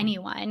to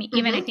anyone,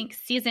 even I think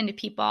seasoned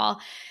people.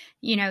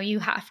 You know, you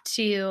have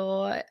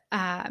to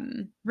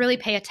really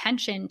pay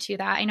attention to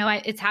that. I know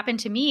it's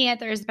happened to me.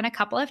 There's been a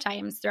couple of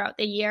times throughout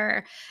the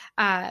year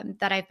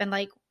that I've been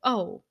like,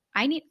 oh,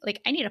 I need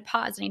to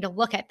pause. I need to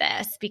look at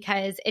this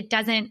because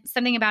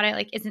something about it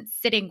like isn't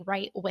sitting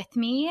right with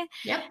me.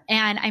 Yep.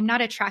 And I'm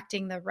not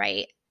attracting the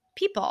right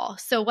people.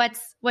 So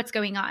what's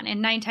going on?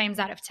 And 9 times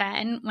out of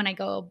 10, when I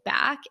go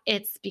back,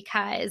 it's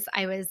because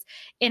I was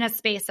in a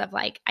space of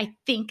like, I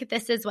think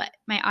this is what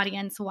my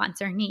audience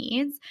wants or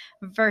needs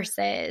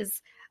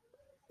versus,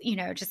 you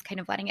know, just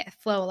kind of letting it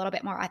flow a little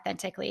bit more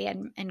authentically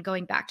and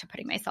going back to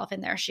putting myself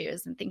in their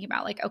shoes and thinking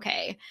about like,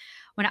 okay,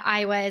 when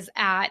I was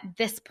at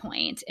this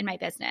point in my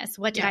business,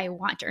 what did I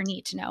want or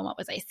need to know? What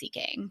was I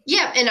seeking?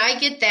 Yeah. And I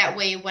get that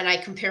way when I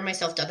compare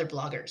myself to other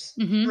bloggers,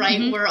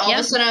 right? Where all of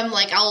a sudden I'm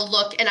like, I'll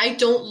look, and I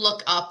don't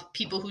look up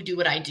people who do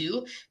what I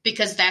do,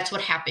 because that's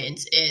what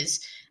happens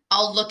is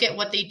I'll look at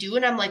what they do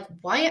and I'm like,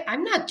 why?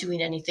 I'm not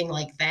doing anything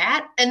like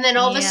that. And then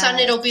all of a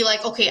sudden it'll be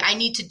like, okay, I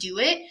need to do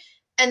it.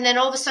 And then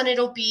all of a sudden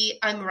it'll be,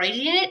 I'm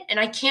writing it and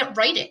I can't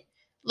write it.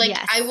 Like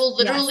I will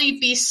literally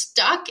be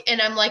stuck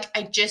and I'm like,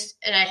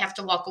 and I have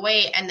to walk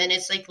away. And then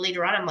it's like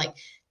later on, I'm like,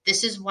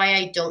 this is why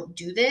I don't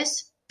do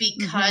this,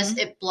 because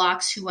it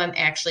blocks who I'm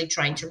actually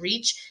trying to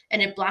reach,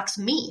 and it blocks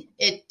me.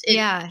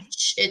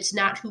 It's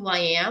not who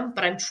I am,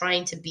 but I'm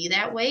trying to be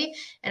that way.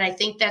 And I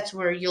think that's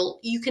where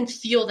you can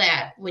feel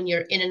that when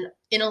you're in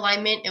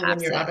alignment and when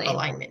you're out of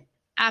alignment.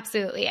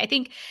 Absolutely. I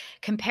think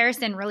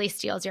comparison really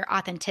steals your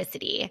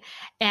authenticity,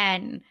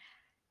 and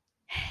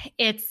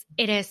it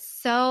is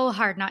so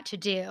hard not to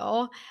do.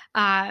 But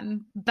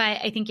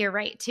I think you're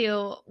right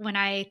too. When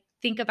I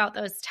think about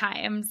those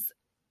times,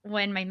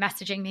 when my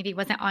messaging maybe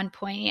wasn't on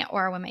point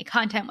or when my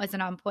content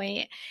wasn't on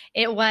point,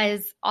 it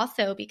was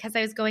also because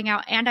I was going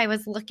out and I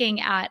was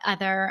looking at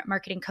other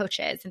marketing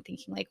coaches and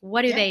thinking like,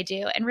 what do they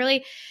do? And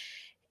really,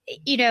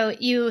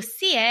 you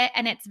see it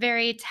and it's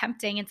very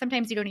tempting. And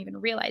sometimes you don't even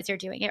realize you're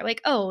doing it.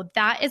 Like, oh,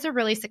 that is a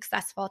really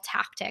successful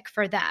tactic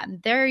for them.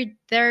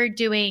 They're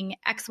doing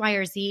X, Y,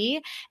 or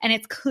Z, and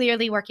it's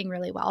clearly working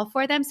really well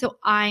for them. So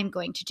I'm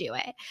going to do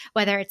it,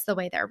 whether it's the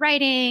way they're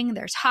writing,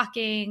 they're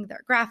talking,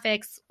 their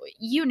graphics,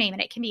 you name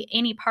it. It can be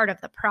any part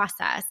of the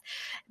process,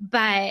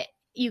 but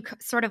you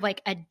sort of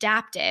like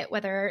adapt it,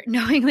 whether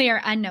knowingly or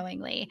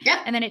unknowingly.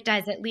 Yeah. And then it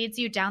leads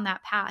you down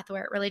that path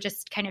where it really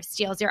just kind of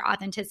steals your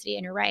authenticity.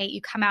 And you're right.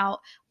 You come out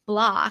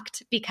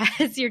blocked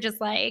because you're just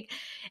like,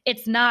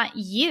 it's not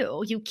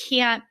you. You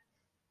cannot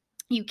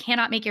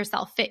make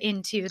yourself fit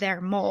into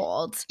their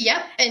mold.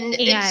 Yep. And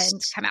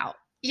come out.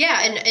 Yeah.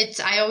 And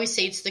I always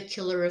say it's the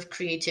killer of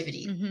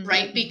creativity,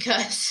 right?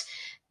 Because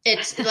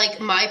it's like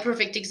my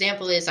perfect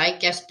example is I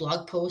did a guest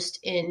blog post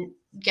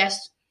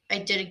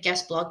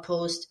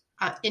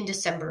in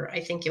December.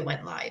 I think it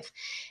went live,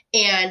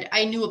 and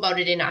I knew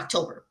about it in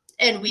October,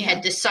 and we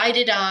had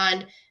decided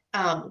on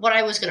what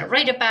I was going to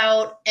write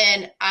about.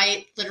 And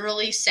I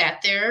literally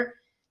sat there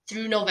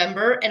through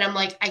November and I'm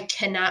like, I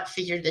cannot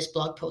figure this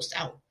blog post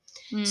out.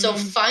 So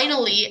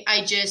finally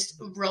I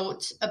just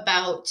wrote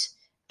about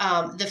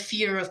the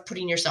fear of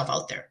putting yourself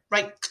out there,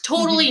 right?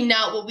 Totally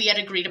not what we had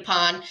agreed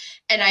upon.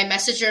 And I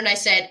messaged her and I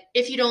said,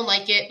 if you don't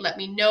like it, let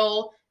me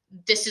know.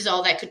 This is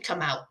all that could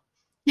come out.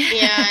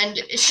 And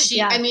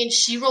she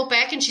wrote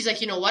back and she's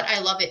like, you know what? I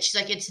love it. She's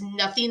like, it's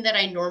nothing that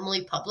I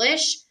normally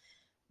publish,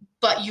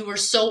 but you were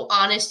so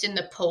honest in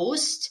the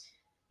post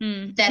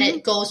that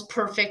it goes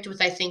perfect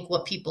with, I think,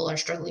 what people are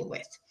struggling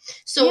with.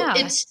 So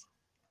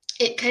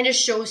it kind of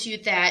shows you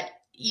that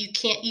you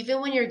can't, even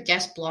when you're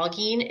guest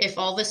blogging, if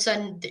all of a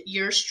sudden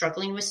you're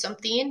struggling with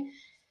something,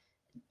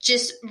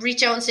 just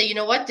reach out and say, you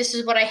know what? This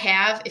is what I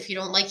have. If you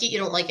don't like it, you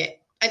don't like it.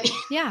 I mean,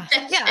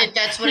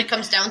 that's what it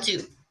comes down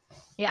to.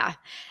 Yeah.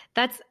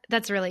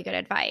 That's really good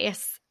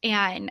advice.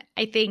 And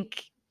I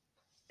think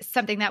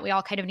something that we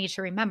all kind of need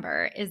to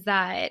remember is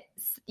that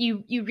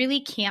you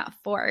really can't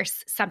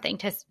force something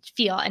to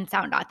feel and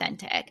sound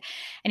authentic.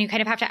 And you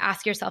kind of have to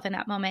ask yourself in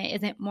that moment,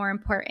 is it more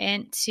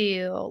important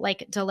to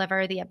like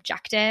deliver the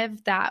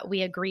objective that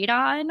we agreed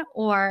on?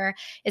 Or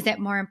is it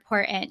more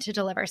important to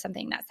deliver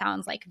something that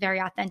sounds like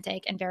very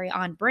authentic and very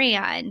on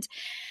brand?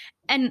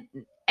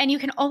 And you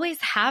can always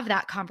have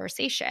that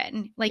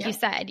conversation. Like you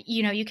said,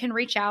 you can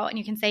reach out and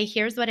you can say,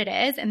 here's what it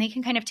is. And they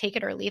can kind of take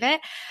it or leave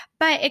it.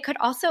 But it could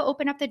also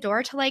open up the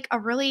door to like a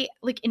really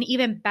like an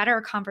even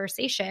better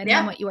conversation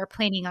than what you were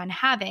planning on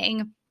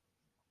having.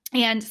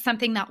 And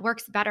something that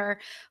works better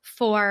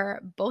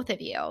for both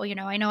of you.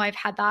 I know I've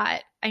had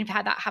that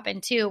happen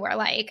too, where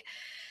like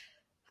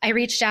I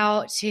reached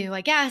out to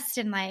a guest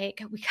and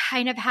like we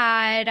kind of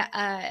had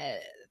a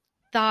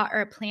thought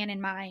or a plan in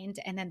mind,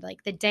 and then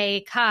like the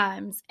day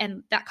comes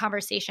and that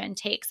conversation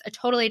takes a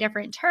totally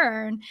different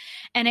turn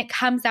and it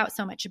comes out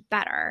so much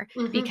better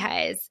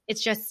because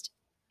it's just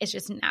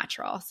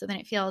natural. So then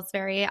it feels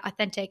very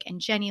authentic and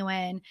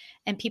genuine,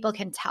 and people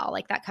can tell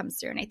like that comes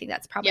through. And I think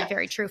that's probably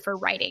very true for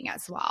writing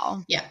as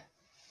well. Yeah.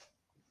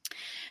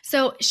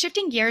 So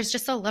shifting gears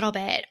just a little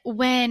bit,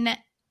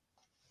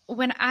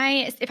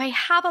 if I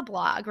have a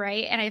blog,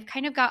 right, and I've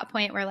kind of got a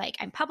point where like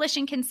I'm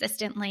publishing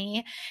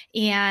consistently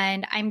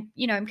and I'm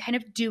kind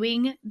of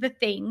doing the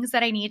things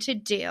that I need to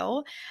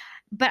do,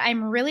 but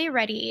I'm really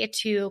ready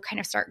to kind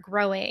of start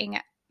growing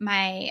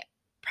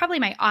probably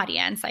my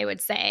audience, I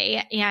would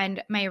say,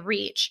 and my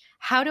reach.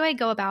 How do I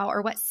go about,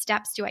 or what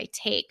steps do I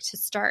take to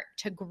start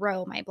to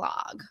grow my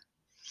blog?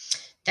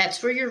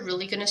 That's where you're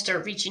really going to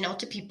start reaching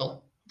out to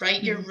people,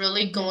 right? You're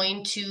really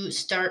going to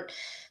start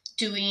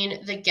doing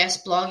the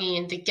guest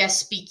blogging, the guest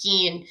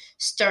speaking,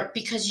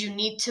 because you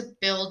need to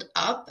build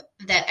up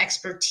that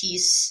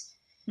expertise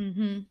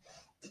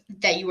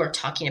that you are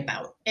talking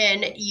about.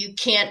 And you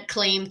can't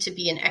claim to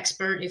be an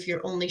expert if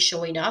you're only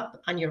showing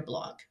up on your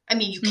blog. I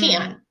mean, you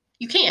can.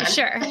 You can.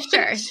 Sure.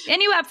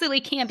 And you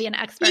absolutely can be an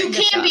expert. You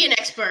can be an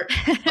expert,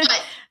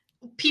 but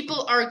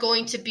people are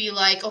going to be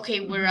like,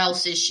 okay, where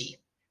else is she?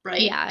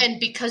 Right? Yeah. And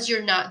because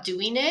you're not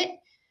doing it,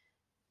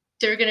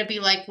 they're going to be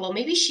like, well,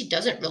 maybe she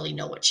doesn't really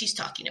know what she's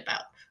talking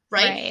about,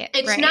 right?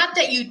 It's not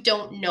that you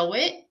don't know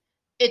it.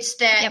 It's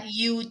that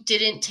you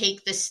didn't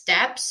take the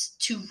steps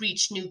to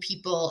reach new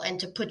people and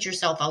to put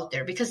yourself out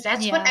there, because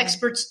that's what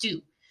experts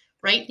do,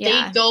 right?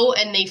 Yeah. They go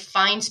and they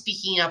find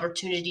speaking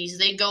opportunities.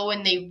 They go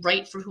and they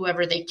write for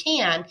whoever they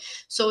can.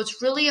 So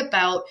it's really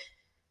about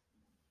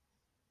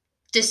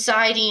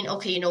deciding,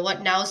 okay, you know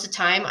what, now's the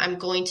time I'm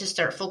going to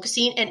start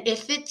focusing. And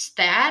if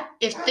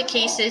the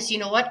case is, you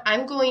know what,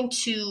 I'm going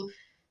to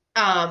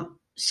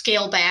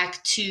scale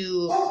back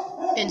to,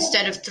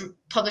 instead of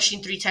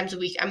publishing 3 times a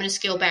week, I'm going to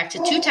scale back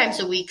to 2 times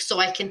a week so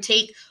I can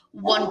take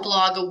one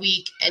blog a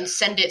week and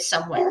send it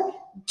somewhere.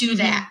 Do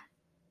that,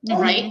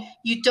 right?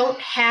 You don't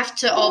have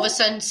to all of a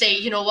sudden say,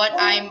 you know what,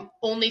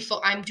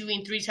 I'm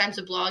doing 3 times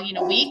a blog in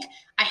a week.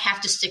 I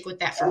have to stick with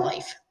that for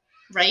life.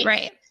 right?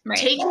 Right.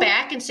 Take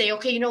back and say,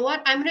 okay, you know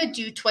what? I'm going to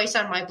do twice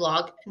on my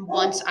blog. And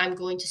once I'm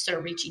going to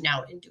start reaching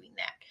out and doing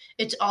that.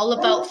 It's all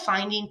about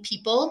finding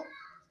people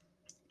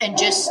and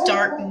just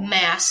start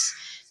mass.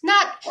 You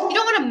don't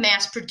want to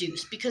mass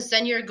produce, because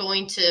then you're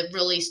going to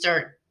really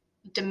start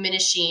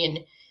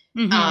diminishing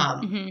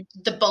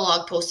the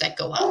blog posts that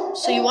go out.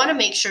 So you want to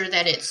make sure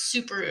that it's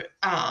super,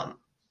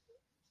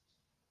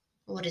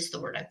 what is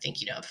the word I'm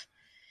thinking of?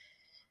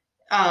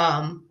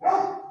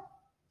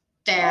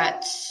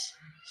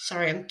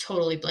 Sorry, I'm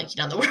totally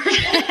blanking on the word.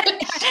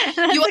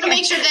 You want to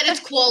make sure that it's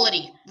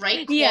quality,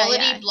 right?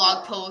 Quality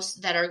blog posts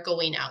that are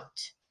going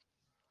out.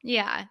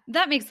 Yeah,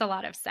 that makes a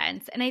lot of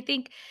sense. And I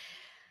think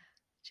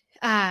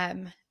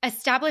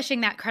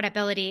establishing that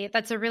credibility,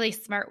 that's a really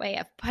smart way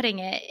of putting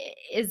it,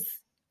 is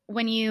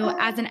when you,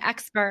 as an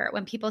expert,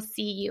 when people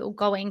see you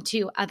going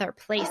to other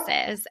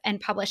places and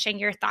publishing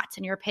your thoughts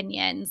and your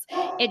opinions,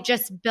 it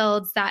just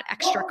builds that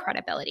extra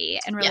credibility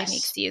and really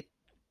makes you,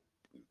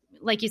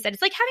 like you said,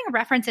 it's like having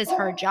references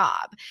for a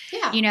job.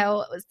 Yeah. You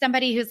know,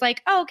 somebody who's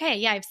like, oh, okay,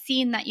 yeah, I've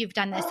seen that you've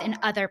done this in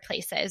other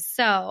places.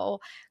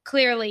 So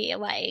clearly,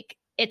 like,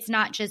 it's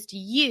not just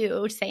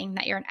you saying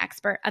that you're an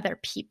expert, other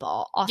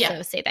people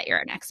also say that you're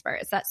an expert.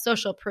 It's that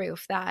social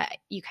proof that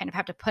you kind of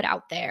have to put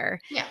out there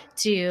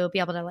to be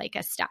able to like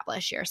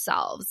establish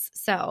yourselves.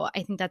 So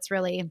I think that's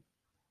really,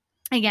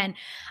 again,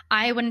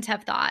 I wouldn't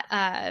have thought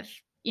of,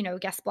 you know,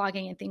 guest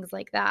blogging and things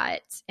like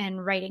that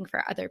and writing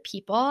for other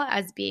people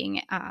as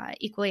being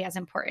equally as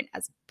important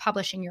as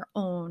publishing your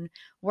own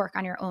work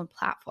on your own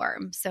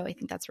platform. So I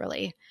think that's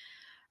really,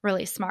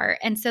 really smart.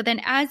 And so then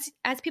as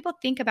people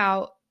think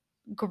about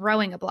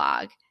growing a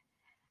blog,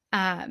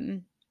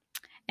 and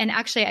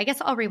actually, I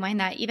guess I'll rewind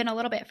that even a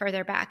little bit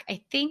further back.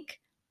 I think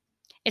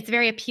it's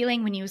very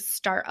appealing when you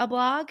start a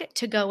blog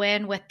to go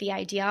in with the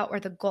idea or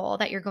the goal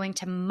that you're going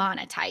to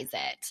monetize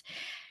it.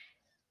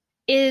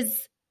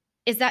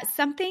 Is that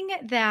something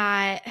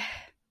that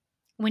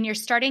when you're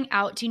starting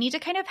out, do you need to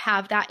kind of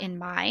have that in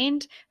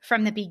mind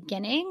from the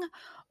beginning?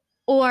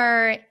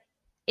 Or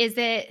is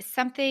it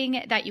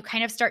something that you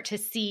kind of start to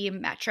see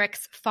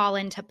metrics fall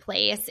into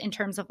place in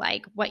terms of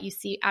like what you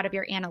see out of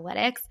your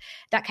analytics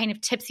that kind of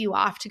tips you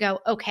off to go,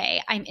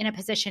 okay, I'm in a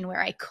position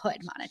where I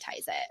could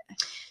monetize it?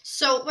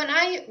 So when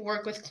I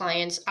work with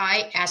clients,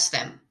 I ask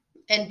them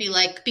and be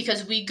like,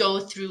 because we go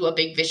through a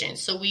big vision.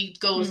 So we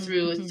go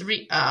through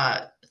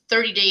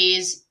 30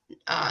 days,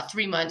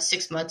 3 months,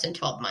 6 months, and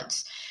 12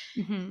 months.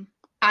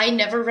 I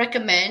never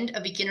recommend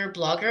a beginner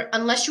blogger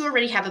unless you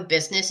already have a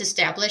business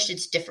established.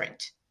 It's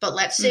different. But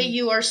let's say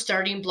you are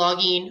starting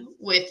blogging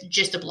with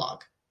just a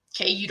blog.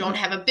 Okay. You don't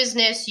have a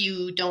business.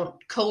 You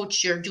don't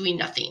coach. You're doing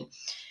nothing.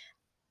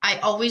 I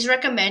always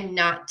recommend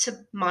not to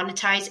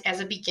monetize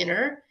as a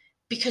beginner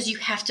because you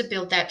have to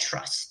build that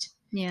trust.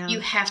 Yeah.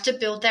 You have to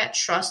build that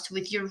trust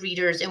with your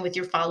readers and with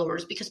your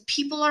followers, because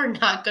people are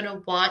not going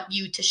to want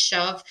you to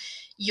shove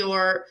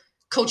your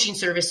coaching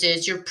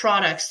services, your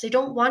products. They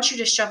don't want you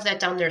to shove that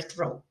down their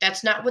throat.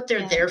 That's not what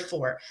they're there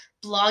for.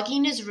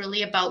 Blogging is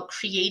really about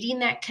creating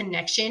that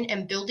connection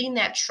and building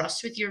that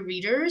trust with your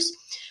readers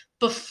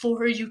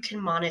before you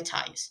can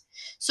monetize.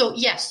 So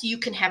yes, you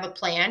can have a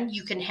plan.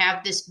 You can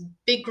have this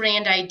big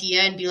grand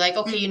idea and be like,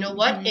 okay, you know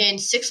what? In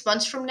 6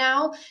 months from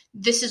now,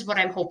 this is what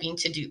I'm hoping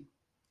to do.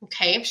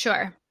 Okay.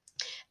 Sure.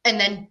 And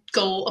then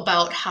go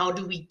about how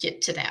do we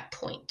get to that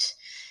point?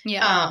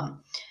 Yeah.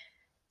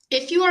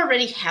 If you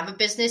already have a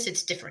business,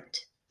 it's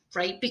different,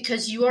 right?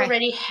 Because you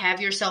already have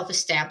yourself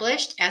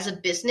established as a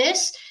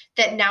business,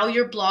 that now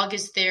your blog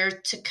is there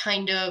to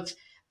kind of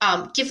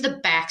give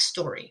the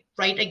backstory,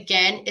 right?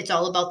 Again, it's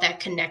all about that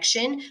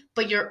connection,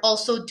 but you're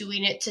also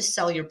doing it to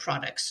sell your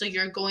products. So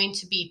you're going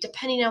to be,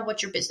 depending on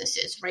what your business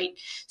is, right?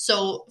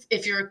 So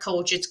if you're a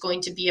coach, it's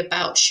going to be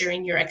about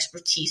sharing your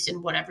expertise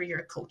in whatever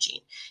you're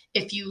coaching.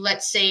 If you,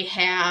 let's say,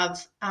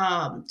 have,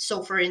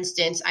 so for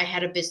instance, I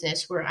had a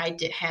business where I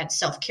had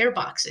self-care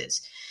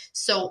boxes.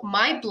 So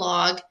my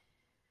blog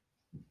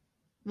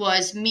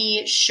was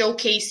me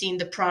showcasing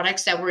the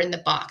products that were in the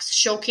box,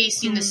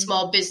 showcasing the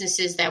small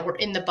businesses that were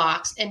in the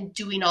box, and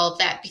doing all of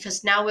that,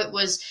 because now it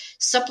was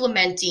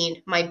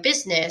supplementing my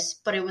business,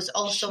 but it was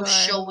also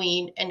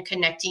showing and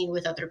connecting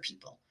with other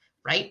people,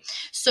 right?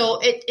 So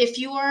if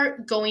you are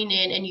going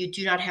in and you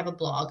do not have a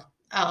blog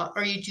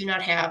or you do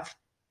not have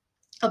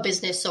a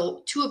business,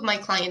 so 2 of my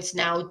clients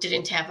now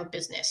didn't have a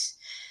business.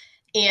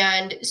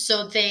 And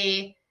so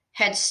they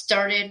had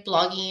started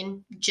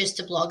blogging just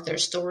to blog their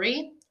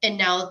story. And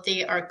now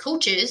they are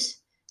coaches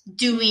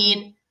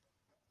doing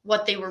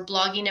what they were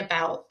blogging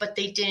about, but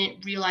they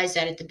didn't realize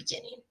that at the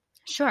beginning.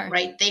 Sure.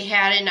 Right. They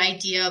had an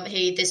idea of,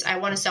 hey, I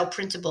want to sell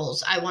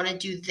printables. I want to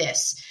do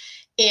this.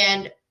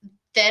 And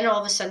then all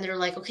of a sudden they're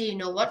like, okay, you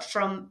know what?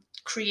 From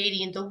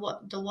creating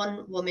the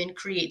one woman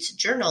creates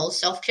journals,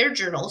 self-care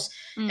journals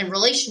and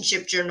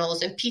relationship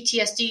journals and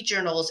PTSD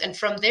journals. And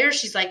from there,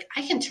 she's like,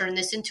 I can turn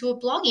this into a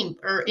blogging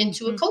or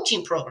into a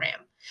coaching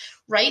program.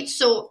 Right.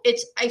 So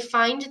I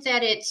find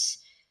that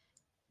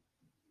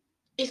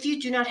if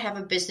you do not have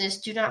a business,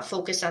 do not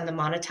focus on the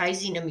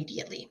monetizing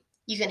immediately.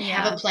 You can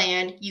have a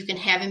plan. You can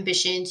have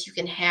ambitions. You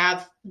can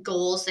have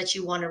goals that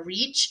you want to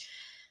reach.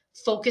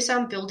 Focus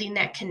on building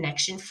that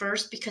connection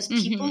first, because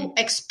people,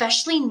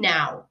 especially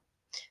now,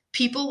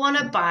 people want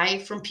to buy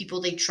from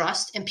people they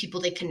trust and people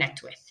they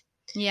connect with.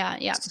 Yeah.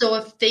 Yeah. So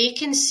if they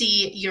can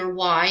see your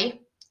why,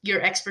 your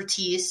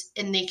expertise,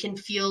 and they can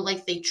feel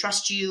like they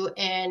trust you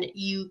and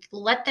you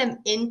let them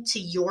into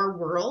your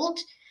world,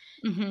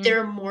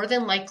 they're more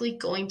than likely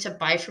going to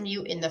buy from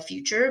you in the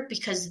future,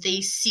 because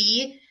they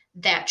see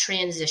that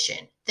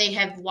transition. They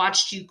have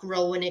watched you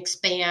grow and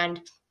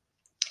expand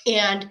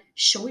and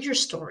show your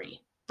story,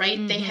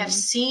 right? They have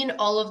seen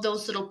all of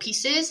those little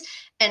pieces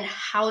and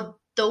how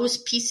those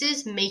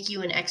pieces make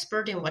you an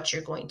expert in what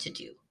you're going to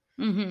do.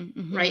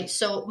 Right?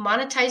 So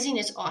monetizing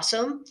is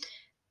awesome.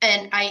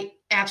 And I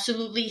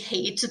absolutely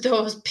hate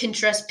those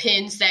Pinterest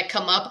pins that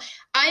come up.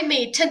 I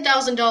made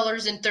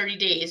 $10,000 in 30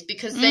 days,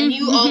 because then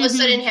you all of a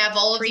sudden have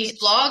all of these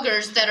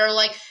bloggers that are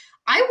like,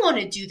 I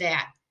want to do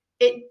that.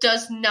 It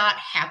does not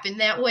happen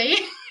that way.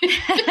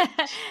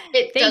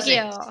 It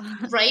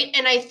doesn't. Right?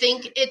 And I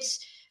think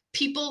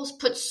people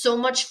put so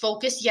much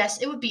focus. Yes,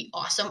 it would be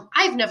awesome.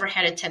 I've never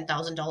had a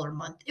 $10,000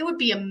 month. It would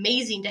be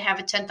amazing to have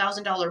a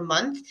 $10,000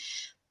 month.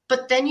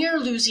 But then you're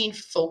losing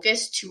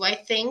focus too, I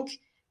think.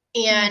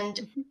 And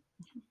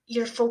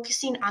you're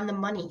focusing on the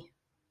money,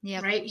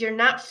 right? You're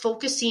not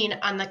focusing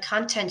on the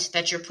content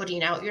that you're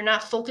putting out. You're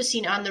not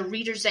focusing on the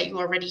readers that you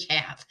already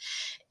have.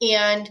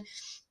 And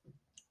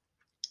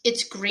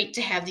it's great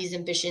to have these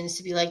ambitions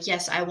to be like,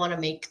 yes, I want to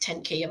make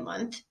 10K a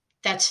month.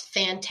 That's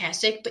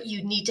fantastic. But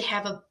you need to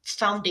have a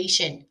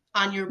foundation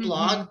on your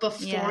blog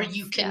before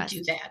you can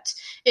do that.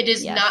 It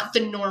is not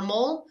the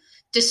normal,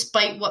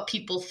 despite what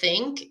people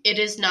think. It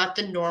is not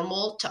the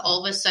normal to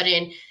all of a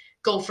sudden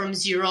go from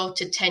 0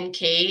 to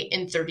 10K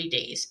in 30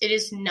 days. It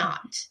is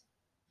not.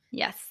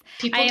 Yes.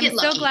 People I am get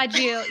lucky. so glad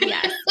you,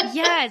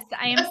 yes,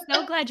 I am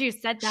so glad you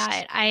said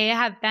that. I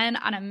have been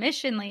on a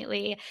mission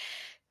lately,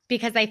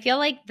 because I feel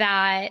like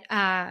that,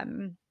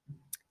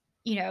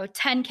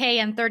 10K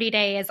in 30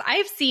 days,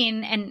 I've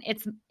seen, and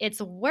it's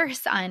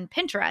worse on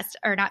Pinterest,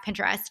 or not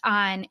Pinterest,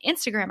 on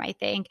Instagram, I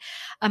think,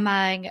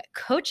 among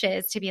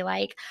coaches, to be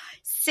like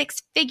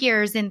 6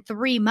 figures in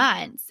 3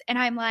 months. And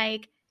I'm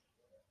like,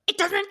 it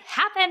doesn't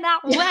happen that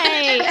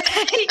way.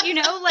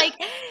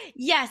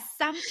 Yes,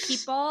 some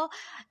people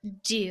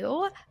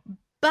do,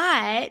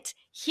 but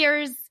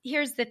here's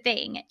the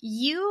thing.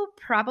 You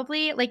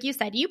probably, like you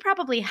said, you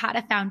probably had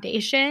a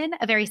foundation,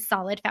 a very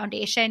solid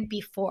foundation,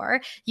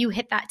 before you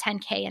hit that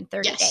 10K in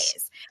 30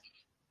 days.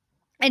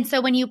 And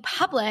so when you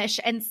publish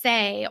and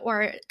say,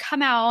 or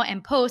come out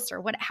and post,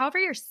 or however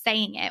you're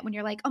saying it, when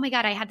you're like, oh my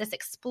God, I had this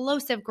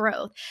explosive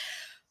growth,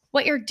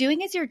 what you're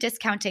doing is you're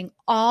discounting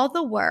all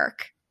the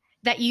work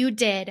that you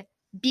did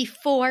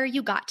before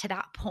you got to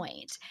that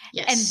point.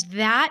 Yes. And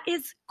that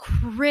is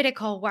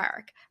critical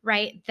work,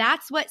 right?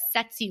 That's what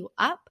sets you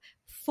up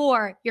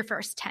for your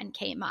first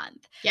 10K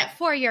month,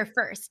 for your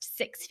first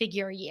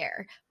 6-figure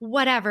year,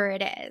 whatever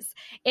it is.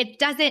 It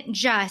doesn't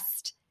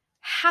just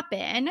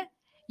happen.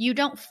 You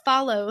don't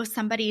follow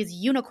somebody's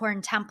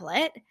unicorn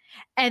template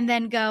and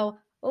then go,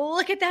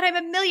 look at that, I'm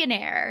a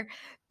millionaire.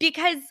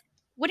 Because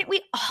wouldn't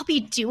we all be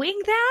doing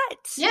that?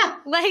 Yeah.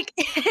 Like,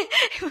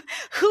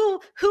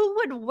 who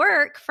would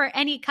work for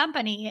any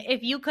company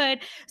if you could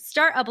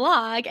start a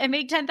blog and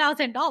make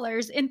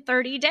 $10,000 in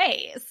 30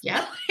 days?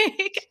 Yeah.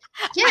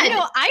 I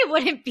know I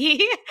wouldn't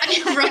be.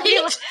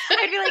 Right?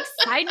 I'd be like,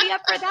 sign me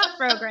up for that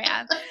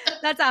program.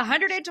 That's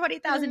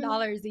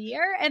 $120,000 a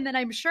year. And then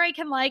I'm sure I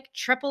can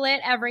triple it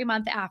every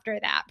month after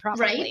that,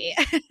 probably.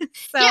 Right.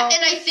 Yeah.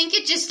 And I think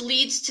it just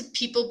leads to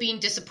people being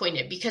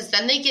disappointed, because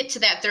then they get to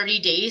that 30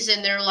 days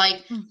and they're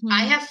like,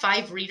 I have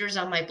 5 readers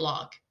on my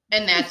blog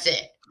and that's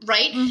it.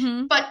 Right.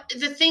 But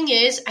the thing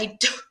is, I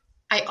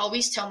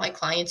always tell my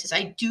clients is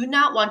I do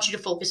not want you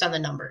to focus on the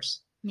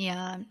numbers.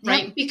 Yeah.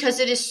 Right. Yep. Because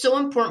it is so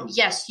important.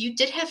 Yes, you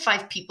did have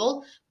 5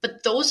 people,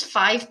 but those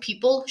 5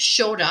 people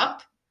showed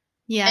up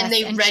and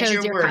they read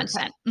your words.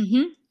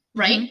 Content.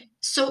 Right.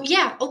 So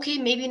okay,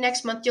 maybe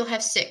next month you'll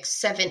have 6,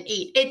 7,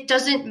 8. It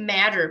doesn't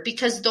matter,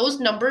 because those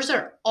numbers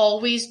are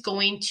always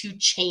going to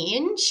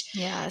change.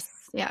 Yes.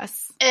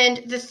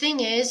 And the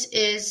thing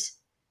is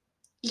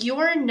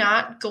you're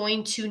not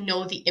going to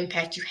know the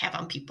impact you have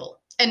on people.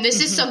 And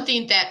this is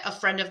something that a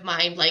friend of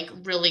mine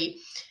really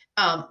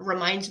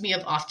reminds me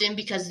of often,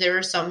 because there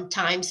are some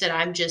times that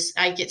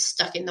I get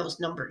stuck in those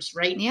numbers,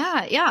 right?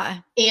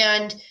 Yeah.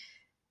 And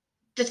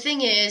the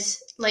thing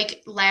is,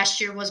 last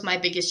year was my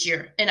biggest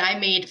year, and I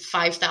made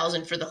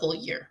 $5,000 for the whole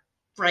year,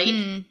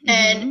 right?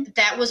 And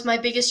that was my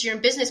biggest year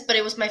in business, but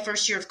it was my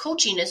first year of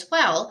coaching as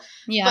well.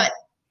 Yeah.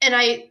 And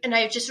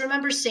I just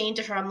remember saying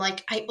to her, I'm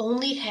like, I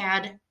only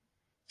had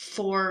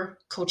 4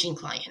 coaching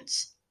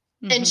clients.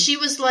 And she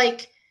was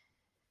like,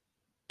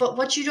 but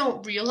what you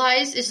don't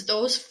realize is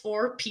those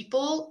 4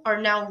 people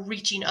are now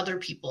reaching other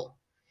people.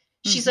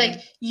 She's like,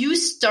 you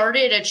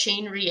started a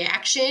chain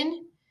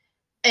reaction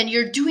and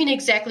you're doing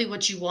exactly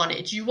what you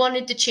wanted. You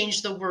wanted to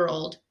change the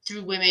world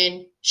through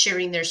women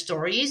sharing their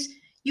stories.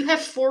 You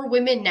have 4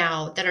 women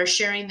now that are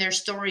sharing their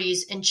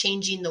stories and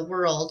changing the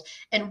world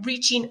and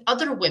reaching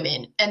other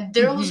women. And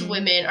those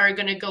women are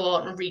going to go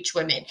out and reach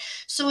women.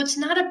 So it's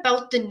not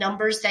about the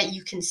numbers that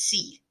you can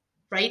see,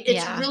 right?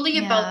 It's really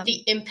about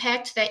the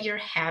impact that you're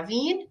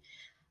having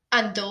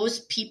on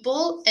those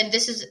people. And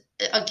this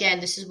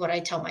is what I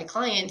tell my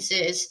clients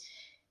is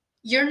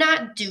you're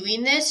not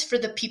doing this for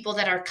the people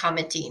that are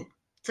commenting,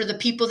 for the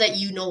people that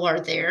you know are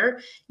there.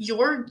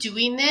 You're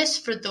doing this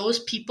for those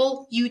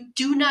people you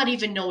do not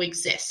even know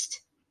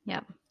exist.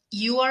 Yeah.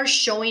 You are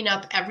showing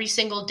up every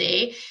single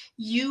day.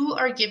 You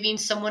are giving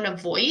someone a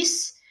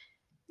voice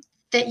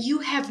that you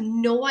have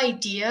no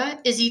idea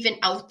is even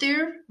out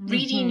there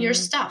reading your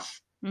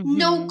stuff.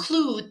 No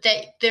clue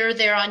that they're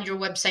there on your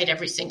website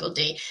every single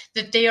day,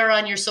 that they are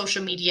on your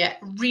social media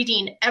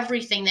reading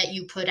everything that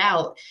you put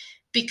out,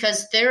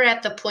 because they're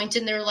at the point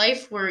in their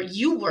life where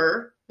you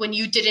were when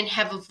you didn't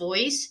have a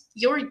voice.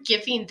 You're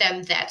giving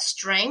them that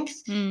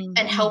strength and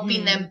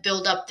helping them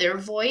build up their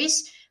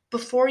voice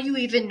before you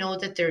even know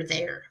that they're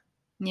there.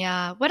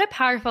 Yeah. What a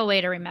powerful way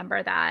to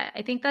remember that.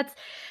 I think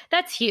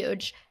that's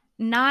huge.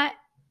 Not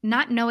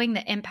knowing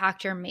the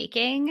impact you're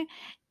making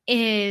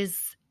is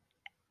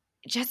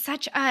just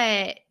such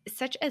a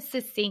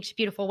succinct,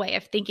 beautiful way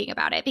of thinking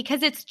about it,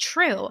 because it's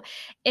true.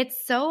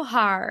 It's so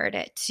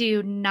hard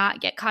to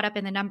not get caught up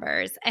in the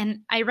numbers.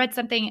 And I read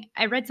something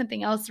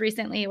else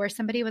recently where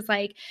somebody was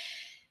like,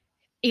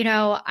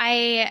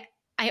 I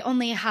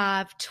only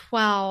have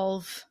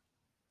 12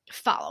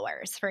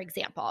 followers, for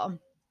example.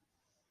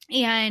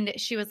 And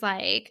she was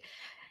like,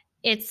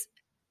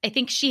 I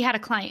think she had a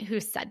client who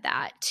said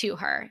that to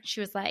her.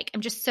 She was like,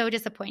 I'm just so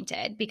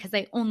disappointed because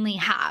I only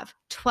have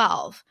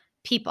 12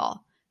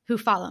 people who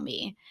follow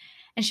me.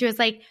 And she was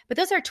like, but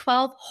those are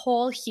 12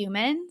 whole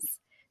humans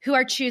who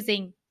are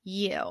choosing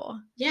you.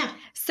 Yeah.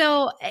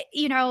 So,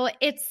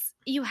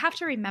 you have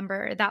to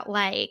remember that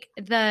like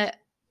the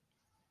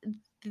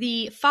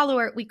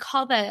follower, we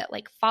call the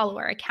like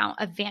follower account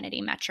a vanity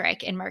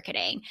metric in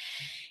marketing.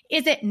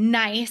 Is it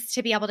nice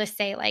to be able to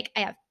say like, I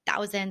have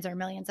thousands or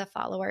millions of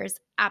followers?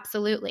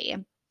 Absolutely.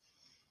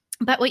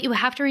 But what you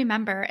have to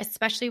remember,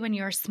 especially when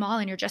you're small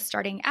and you're just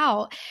starting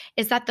out,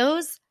 is that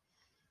those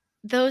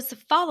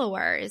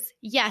followers,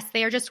 yes,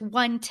 they are just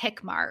one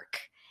tick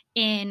mark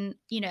in,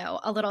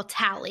 a little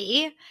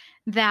tally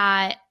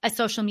that a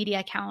social media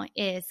account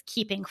is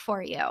keeping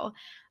for you.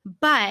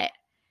 But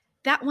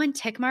that one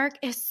tick mark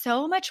is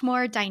so much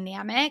more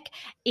dynamic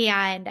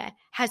and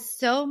has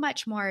so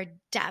much more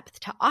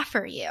depth to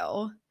offer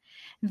you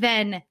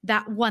than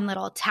that one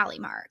little tally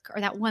mark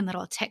or that one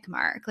little tick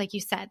mark. Like you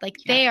said, like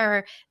they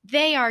are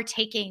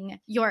taking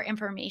your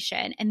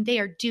information and they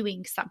are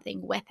doing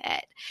something with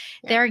it.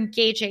 Yeah. They're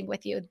engaging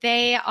with you.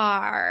 They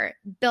are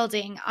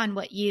building on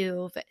what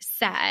you've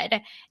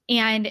said.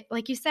 And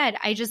like you said,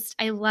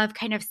 I love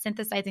kind of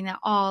synthesizing that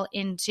all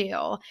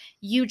into,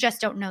 you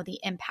just don't know the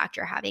impact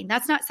you're having.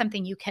 That's not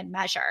something you can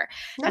measure.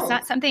 No. That's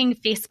not something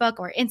Facebook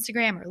or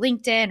Instagram or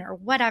LinkedIn or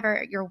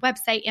whatever, your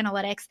website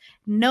analytics,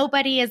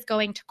 nobody is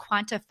going to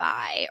quantify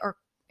or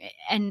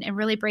and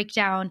really break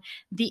down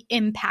the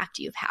impact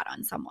you've had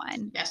on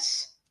someone.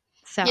 Yes.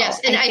 So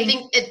yes, and I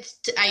think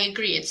I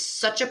agree. It's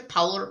such a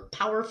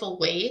powerful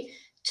way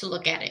to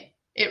look at it.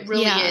 It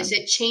really is.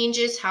 It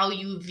changes how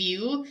you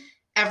view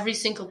every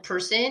single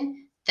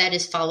person that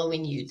is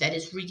following you, that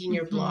is reading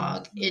your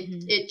blog.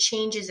 It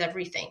changes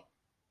everything.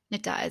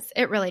 It does.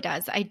 It really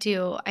does. I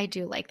do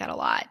like that a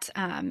lot.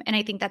 And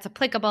I think that's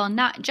applicable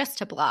not just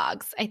to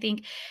blogs. I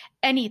think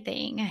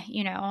anything,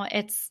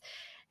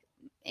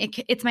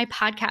 it's my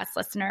podcast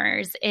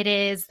listeners. It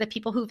is the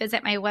people who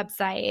visit my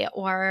website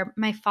or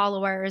my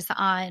followers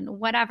on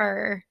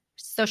whatever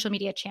social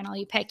media channel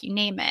you pick, you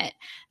name it.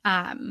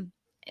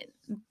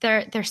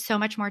 They're so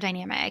much more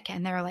dynamic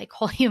and they're like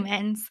whole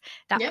humans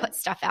that put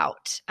stuff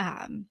out.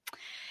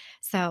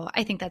 So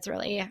I think that's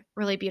really,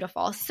 really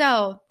beautiful.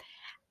 So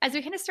as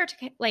we kind of start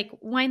to like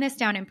wind this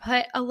down and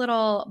put a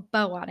little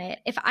bow on it,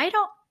 if I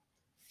don't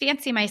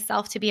fancy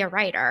myself to be a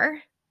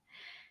writer,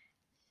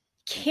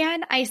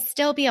 can I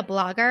still be a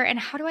blogger? And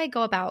how do I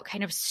go about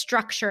kind of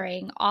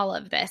structuring all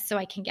of this so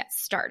I can get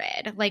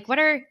started? Like what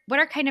are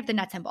kind of the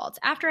nuts and bolts?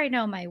 After I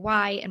know my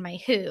why and my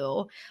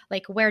who,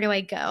 like where do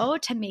I go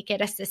to make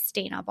it a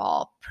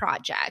sustainable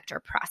project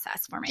or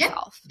process for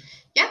myself?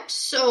 Yep.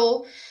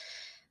 So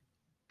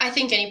I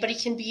think anybody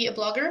can be a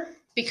blogger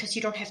because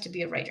you don't have to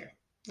be a writer.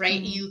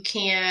 Right? Mm-hmm. You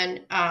can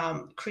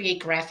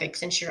create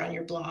graphics and share on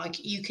your blog.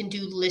 You can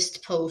do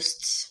list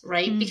posts,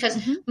 right? Mm-hmm. Because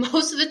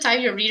most of the time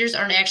your readers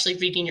aren't actually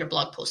reading your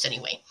blog post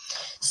anyway.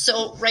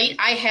 So, right,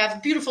 I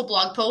have beautiful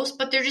blog posts,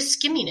 but they're just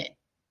skimming it,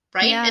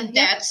 right? Yeah, and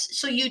that's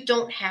so you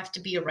don't have to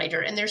be a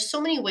writer. And there's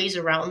so many ways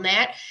around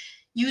that.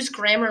 Use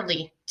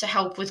Grammarly to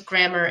help with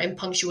grammar and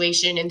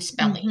punctuation and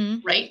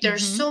spelling, right?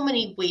 There's so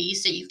many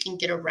ways that you can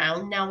get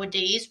around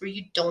nowadays where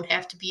you don't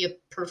have to be a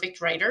perfect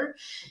writer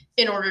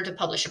in order to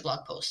publish a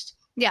blog post.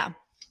 Yeah.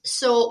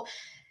 So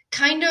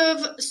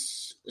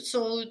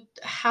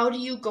how do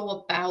you go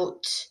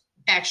about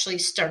actually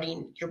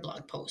starting your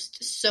blog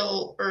post.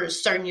 Or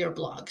starting your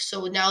blog.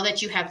 So now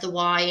that you have the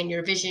why and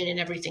your vision and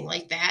everything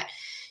like that,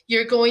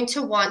 you're going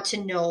to want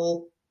to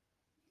know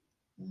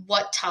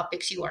what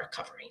topics you are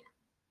covering.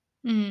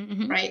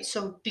 Mm-hmm. Right?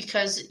 So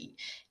because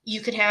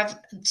you could have,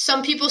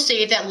 some people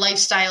say that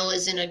lifestyle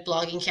is in a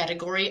blogging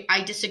category.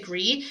 I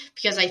disagree,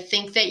 because I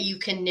think that you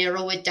can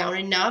narrow it down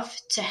enough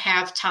to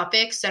have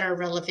topics that are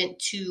relevant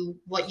to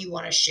what you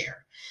want to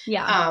share.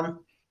 Yeah.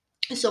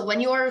 So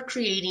when you are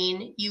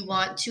creating, you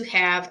want to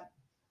have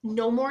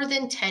no more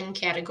than 10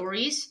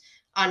 categories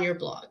on your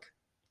blog.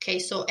 Okay,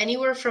 so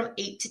anywhere from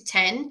 8 to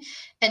 10,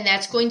 and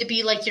that's going to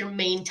be like your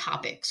main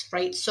topics,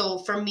 right? So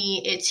for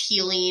me, it's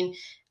healing,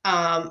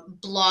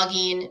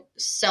 blogging,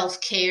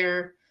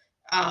 self-care,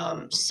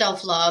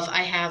 self-love.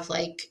 I have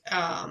like,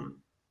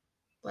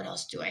 what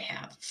else do I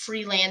have?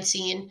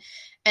 Freelancing.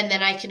 And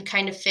then I can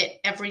kind of fit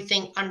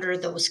everything under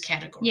those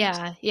categories.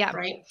 Yeah.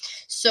 Right.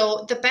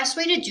 So the best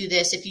way to do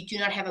this, if you do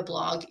not have a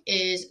blog,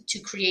 is to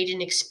create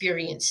an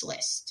experience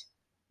list.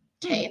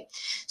 Okay.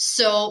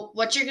 So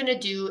what you're going to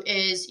do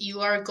is you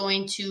are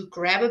going to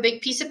grab a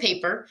big piece of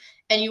paper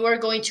and you are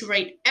going to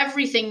write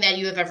everything that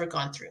you have ever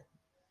gone through.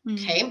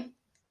 Okay.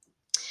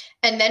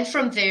 And then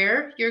from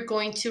there, you're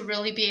going to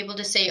really be able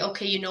to say,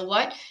 okay, you know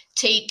what?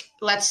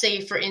 Let's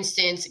say, for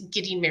instance,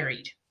 getting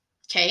married.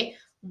 Okay.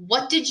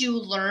 What did you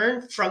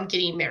learn from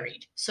getting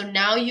married? So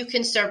now you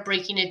can start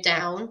breaking it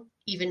down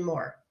even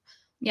more.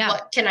 Yeah.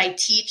 What can I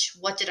teach?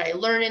 What did I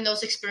learn in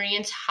those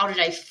experiences? How did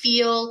I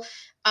feel?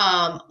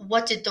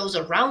 What did those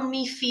around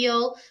me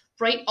feel?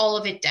 Write all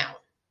of it down.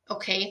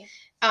 Okay.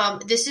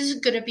 This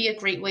is going to be a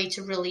great way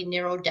to really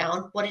narrow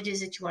down what it is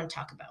that you want to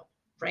talk about.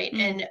 Right.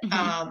 And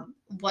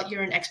what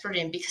you're an expert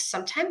in, because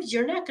sometimes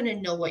you're not going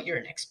to know what you're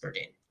an expert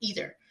in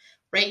either.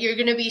 Right. You're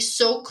going to be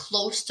so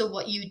close to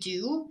what you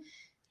do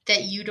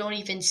that you don't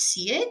even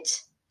see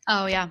it.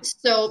 Oh, yeah.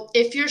 So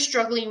if you're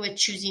struggling with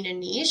choosing a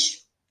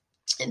niche,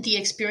 the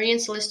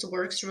experience list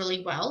works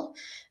really well.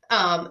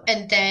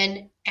 And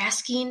then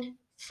asking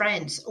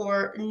friends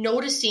or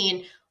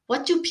noticing,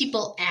 what do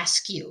people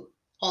ask you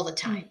all the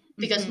time?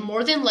 Because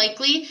more than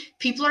likely,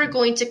 people are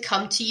going to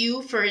come to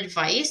you for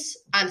advice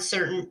on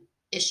certain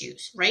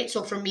issues, right?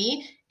 So for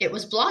me, it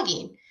was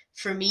blogging.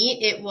 For me,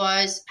 it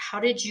was, how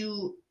did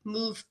you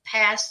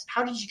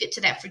get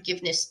to that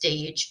forgiveness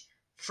stage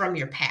from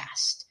your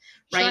past,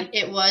 right?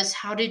 Sure. It was,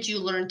 how did you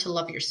learn to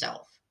love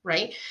yourself,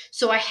 right?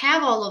 So I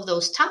have all of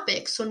those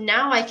topics. So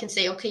now I can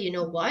say, okay, you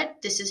know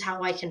what? This is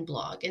how I can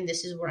blog, and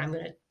this is what I'm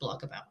going to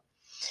blog about.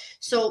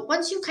 So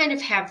once you kind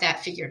of have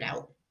that figured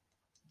out,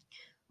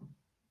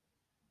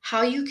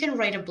 how you can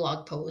write a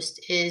blog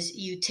post is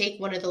you take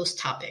one of those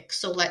topics.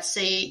 So let's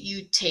say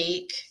you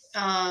take,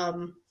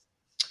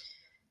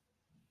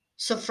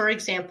 so for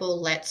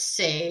example, let's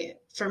say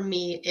for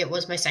me, it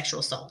was my sexual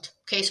assault.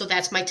 Okay. So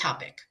that's my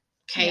topic.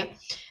 Okay.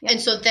 Yeah. And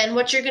so then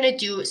what you're going to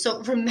do,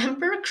 so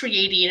remember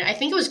creating, I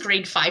think it was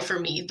grade 5 for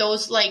me,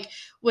 those like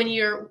when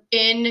you're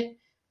in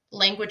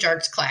language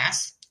arts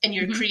class and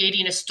you're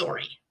creating a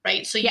story,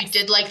 right? So you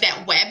did like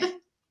that web.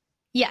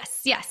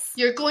 Yes.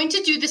 You're going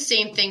to do the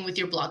same thing with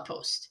your blog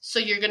post. So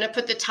you're going to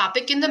put the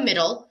topic in the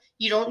middle.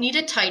 You don't need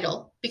a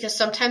title, because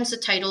sometimes the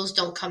titles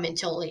don't come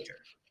until later.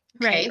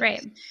 Okay?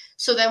 Right.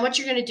 So then what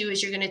you're going to do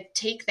is you're going to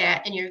take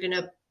that and you're going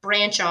to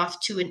branch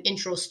off to an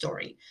intro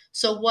story.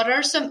 So what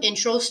are some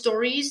intro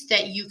stories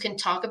that you can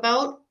talk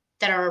about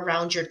that are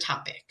around your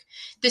topic?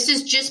 This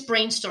is just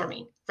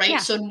brainstorming, right? Yeah.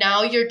 So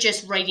now you're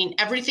just writing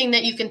everything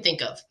that you can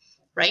think of,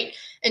 right?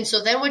 And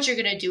so then what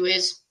you're going to do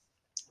is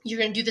you're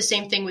going to do the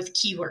same thing with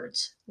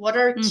keywords. What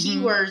are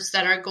keywords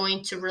that are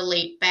going to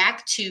relate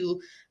back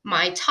to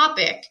my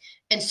topic,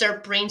 and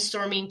start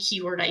brainstorming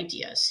keyword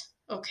ideas?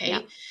 Okay.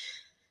 Yeah.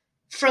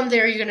 From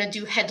there, you're going to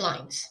do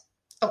headlines.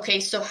 Okay.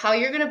 So how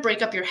you're going to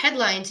break up your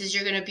headlines is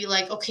you're going to be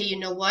like, okay, you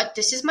know what?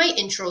 This is my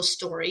intro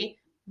story.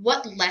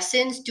 What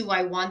lessons do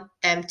I want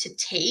them to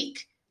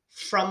take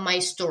from my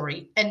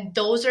story? And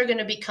those are going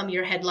to become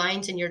your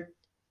headlines and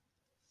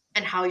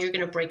how you're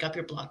going to break up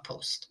your blog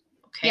post.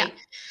 Okay. Yeah.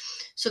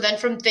 So then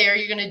from there,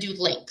 you're going to do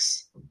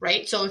links,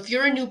 right? So if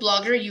you're a new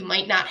blogger, you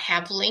might not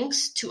have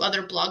links to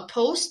other blog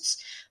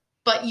posts,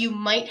 but you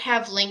might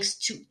have links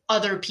to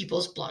other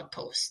people's blog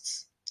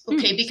posts.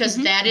 Okay. Because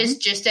that is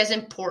just as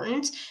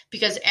important,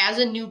 because as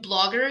a new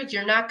blogger,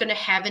 you're not going to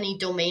have any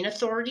domain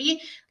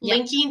authority. Yep.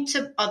 Linking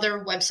to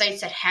other websites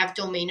that have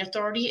domain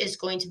authority is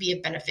going to be a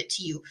benefit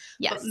to you.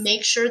 Yes. But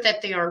make sure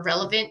that they are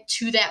relevant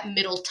to that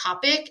middle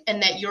topic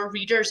and that your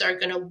readers are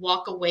going to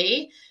walk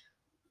away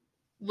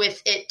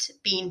with it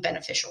being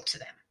beneficial to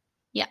them.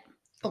 Yeah.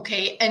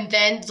 Okay. And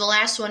then the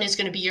last one is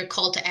going to be your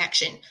call to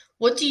action.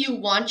 What do you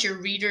want your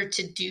reader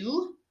to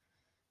do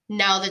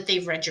now that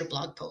they've read your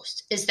blog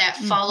post? Is that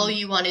follow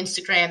you on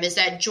Instagram? Is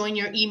that join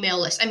your email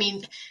list? I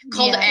mean,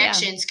 call to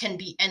actions can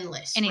be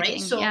endless, anything,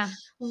 right?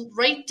 So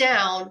write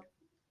down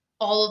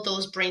all of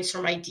those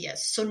brainstorm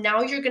ideas. So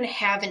now you're going to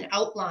have an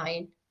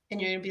outline and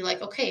you're going to be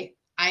like, okay,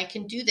 I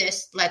can do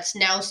this. Let's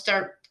now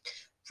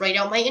write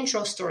out my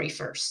intro story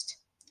first.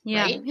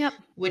 Yeah. Right? Yep.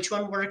 Which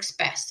one works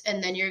best?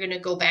 And then you're going to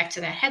go back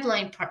to that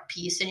headline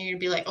piece and you're going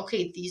to be like,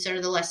 okay, these are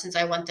the lessons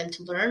I want them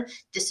to learn.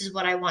 This is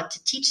what I want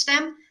to teach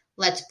them.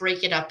 Let's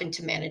break it up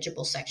into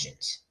manageable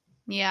sections.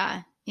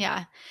 Yeah.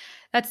 Yeah.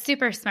 That's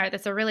super smart.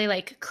 That's a really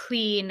like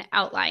clean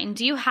outline.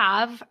 Do you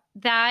have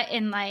that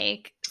in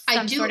like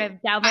some sort of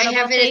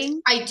downloadable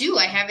thing? I do.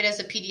 I have it as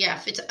a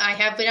PDF. I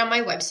have it on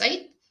my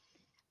website.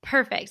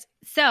 Perfect.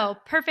 So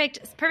perfect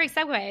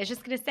segue. I was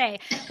just going to say,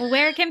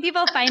 where can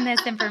people find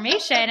this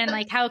information and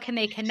like, how can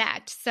they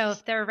connect? So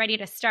if they're ready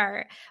to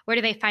start, where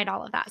do they find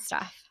all of that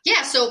stuff?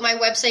 Yeah. So my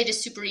website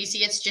is super easy.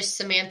 It's just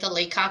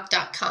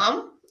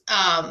SamanthaLaycock.com.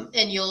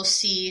 And you'll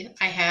see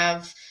I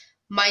have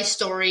my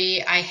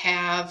story. I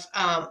have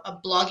a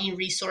blogging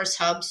resource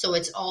hub. So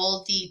it's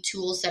all the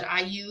tools that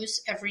I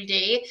use every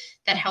day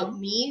that help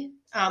me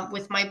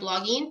with my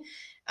blogging.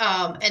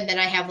 And then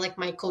I have like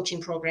my coaching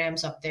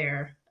programs up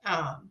there.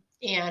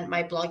 And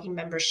my blogging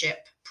membership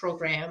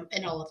program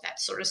and all of that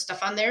sort of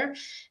stuff on there.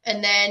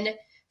 And then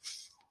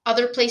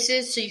other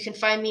places. So you can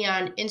find me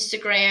on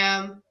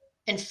Instagram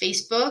and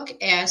Facebook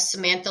as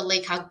Samantha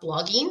Laycock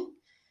Blogging.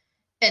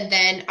 And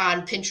then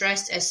on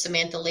Pinterest as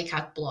Samantha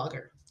Laycock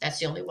Blogger. That's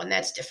the only one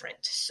that's different.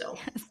 So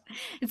yes.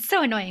 It's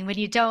so annoying when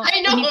you don't, I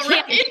know, when you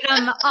can't right? get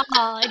them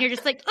all and you're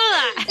just like,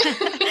 ugh.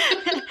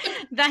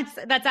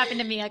 That's happened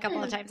to me a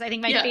couple of times. I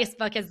think my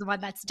Facebook is the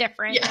one that's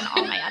different than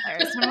all my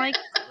others. I'm like,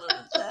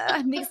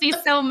 it makes me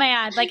so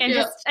mad. Like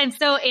I'm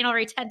so anal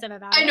retentive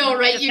about it. I know,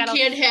 right? You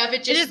can't have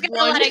it just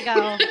one. Let it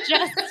go.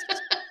 Just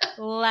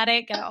let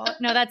it go.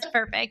 No, that's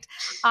perfect.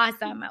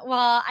 Awesome.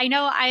 Well, I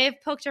know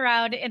I've poked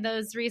around in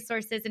those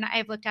resources and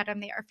I've looked at them.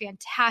 They are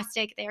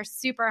fantastic. They are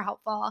super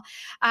helpful.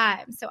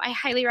 So I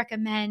highly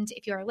recommend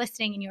if you are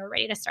listening and you are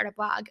ready to start a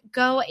blog,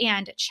 go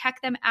and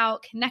check them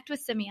out. Connect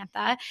with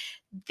Samantha.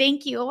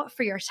 Thank you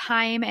for your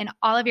time and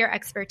all of your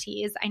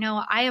expertise. I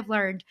know I have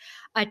learned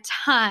a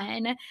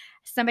ton.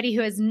 Somebody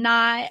who has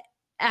not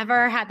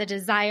ever had the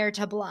desire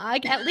to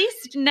blog, at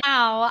least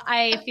now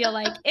I feel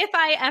like if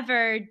I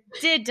ever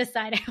did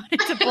decide I wanted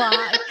to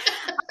blog,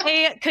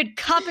 I could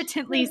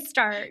competently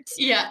start.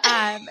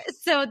 Yeah.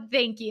 So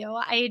thank you.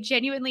 I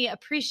genuinely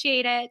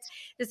appreciate it.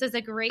 This was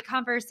a great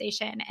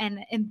conversation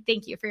and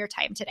thank you for your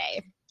time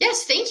today.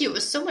 Yes, thank you. It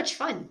was so much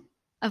fun.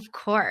 Of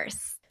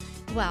course.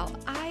 Well,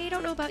 I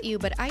don't know about you,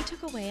 but I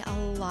took away a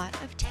lot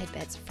of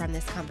tidbits from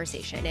this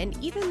conversation.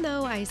 And even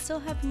though I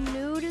still have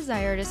no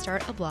desire to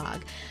start a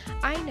blog,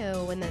 I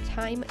know when the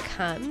time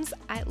comes,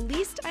 at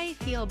least I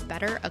feel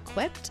better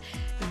equipped,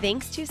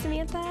 thanks to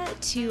Samantha,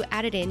 to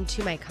add it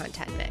into my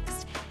content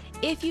mix.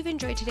 If you've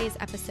enjoyed today's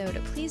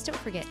episode, please don't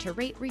forget to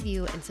rate,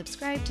 review, and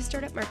subscribe to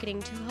Startup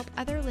Marketing to help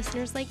other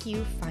listeners like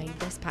you find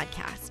this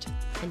podcast.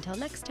 Until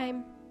next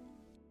time.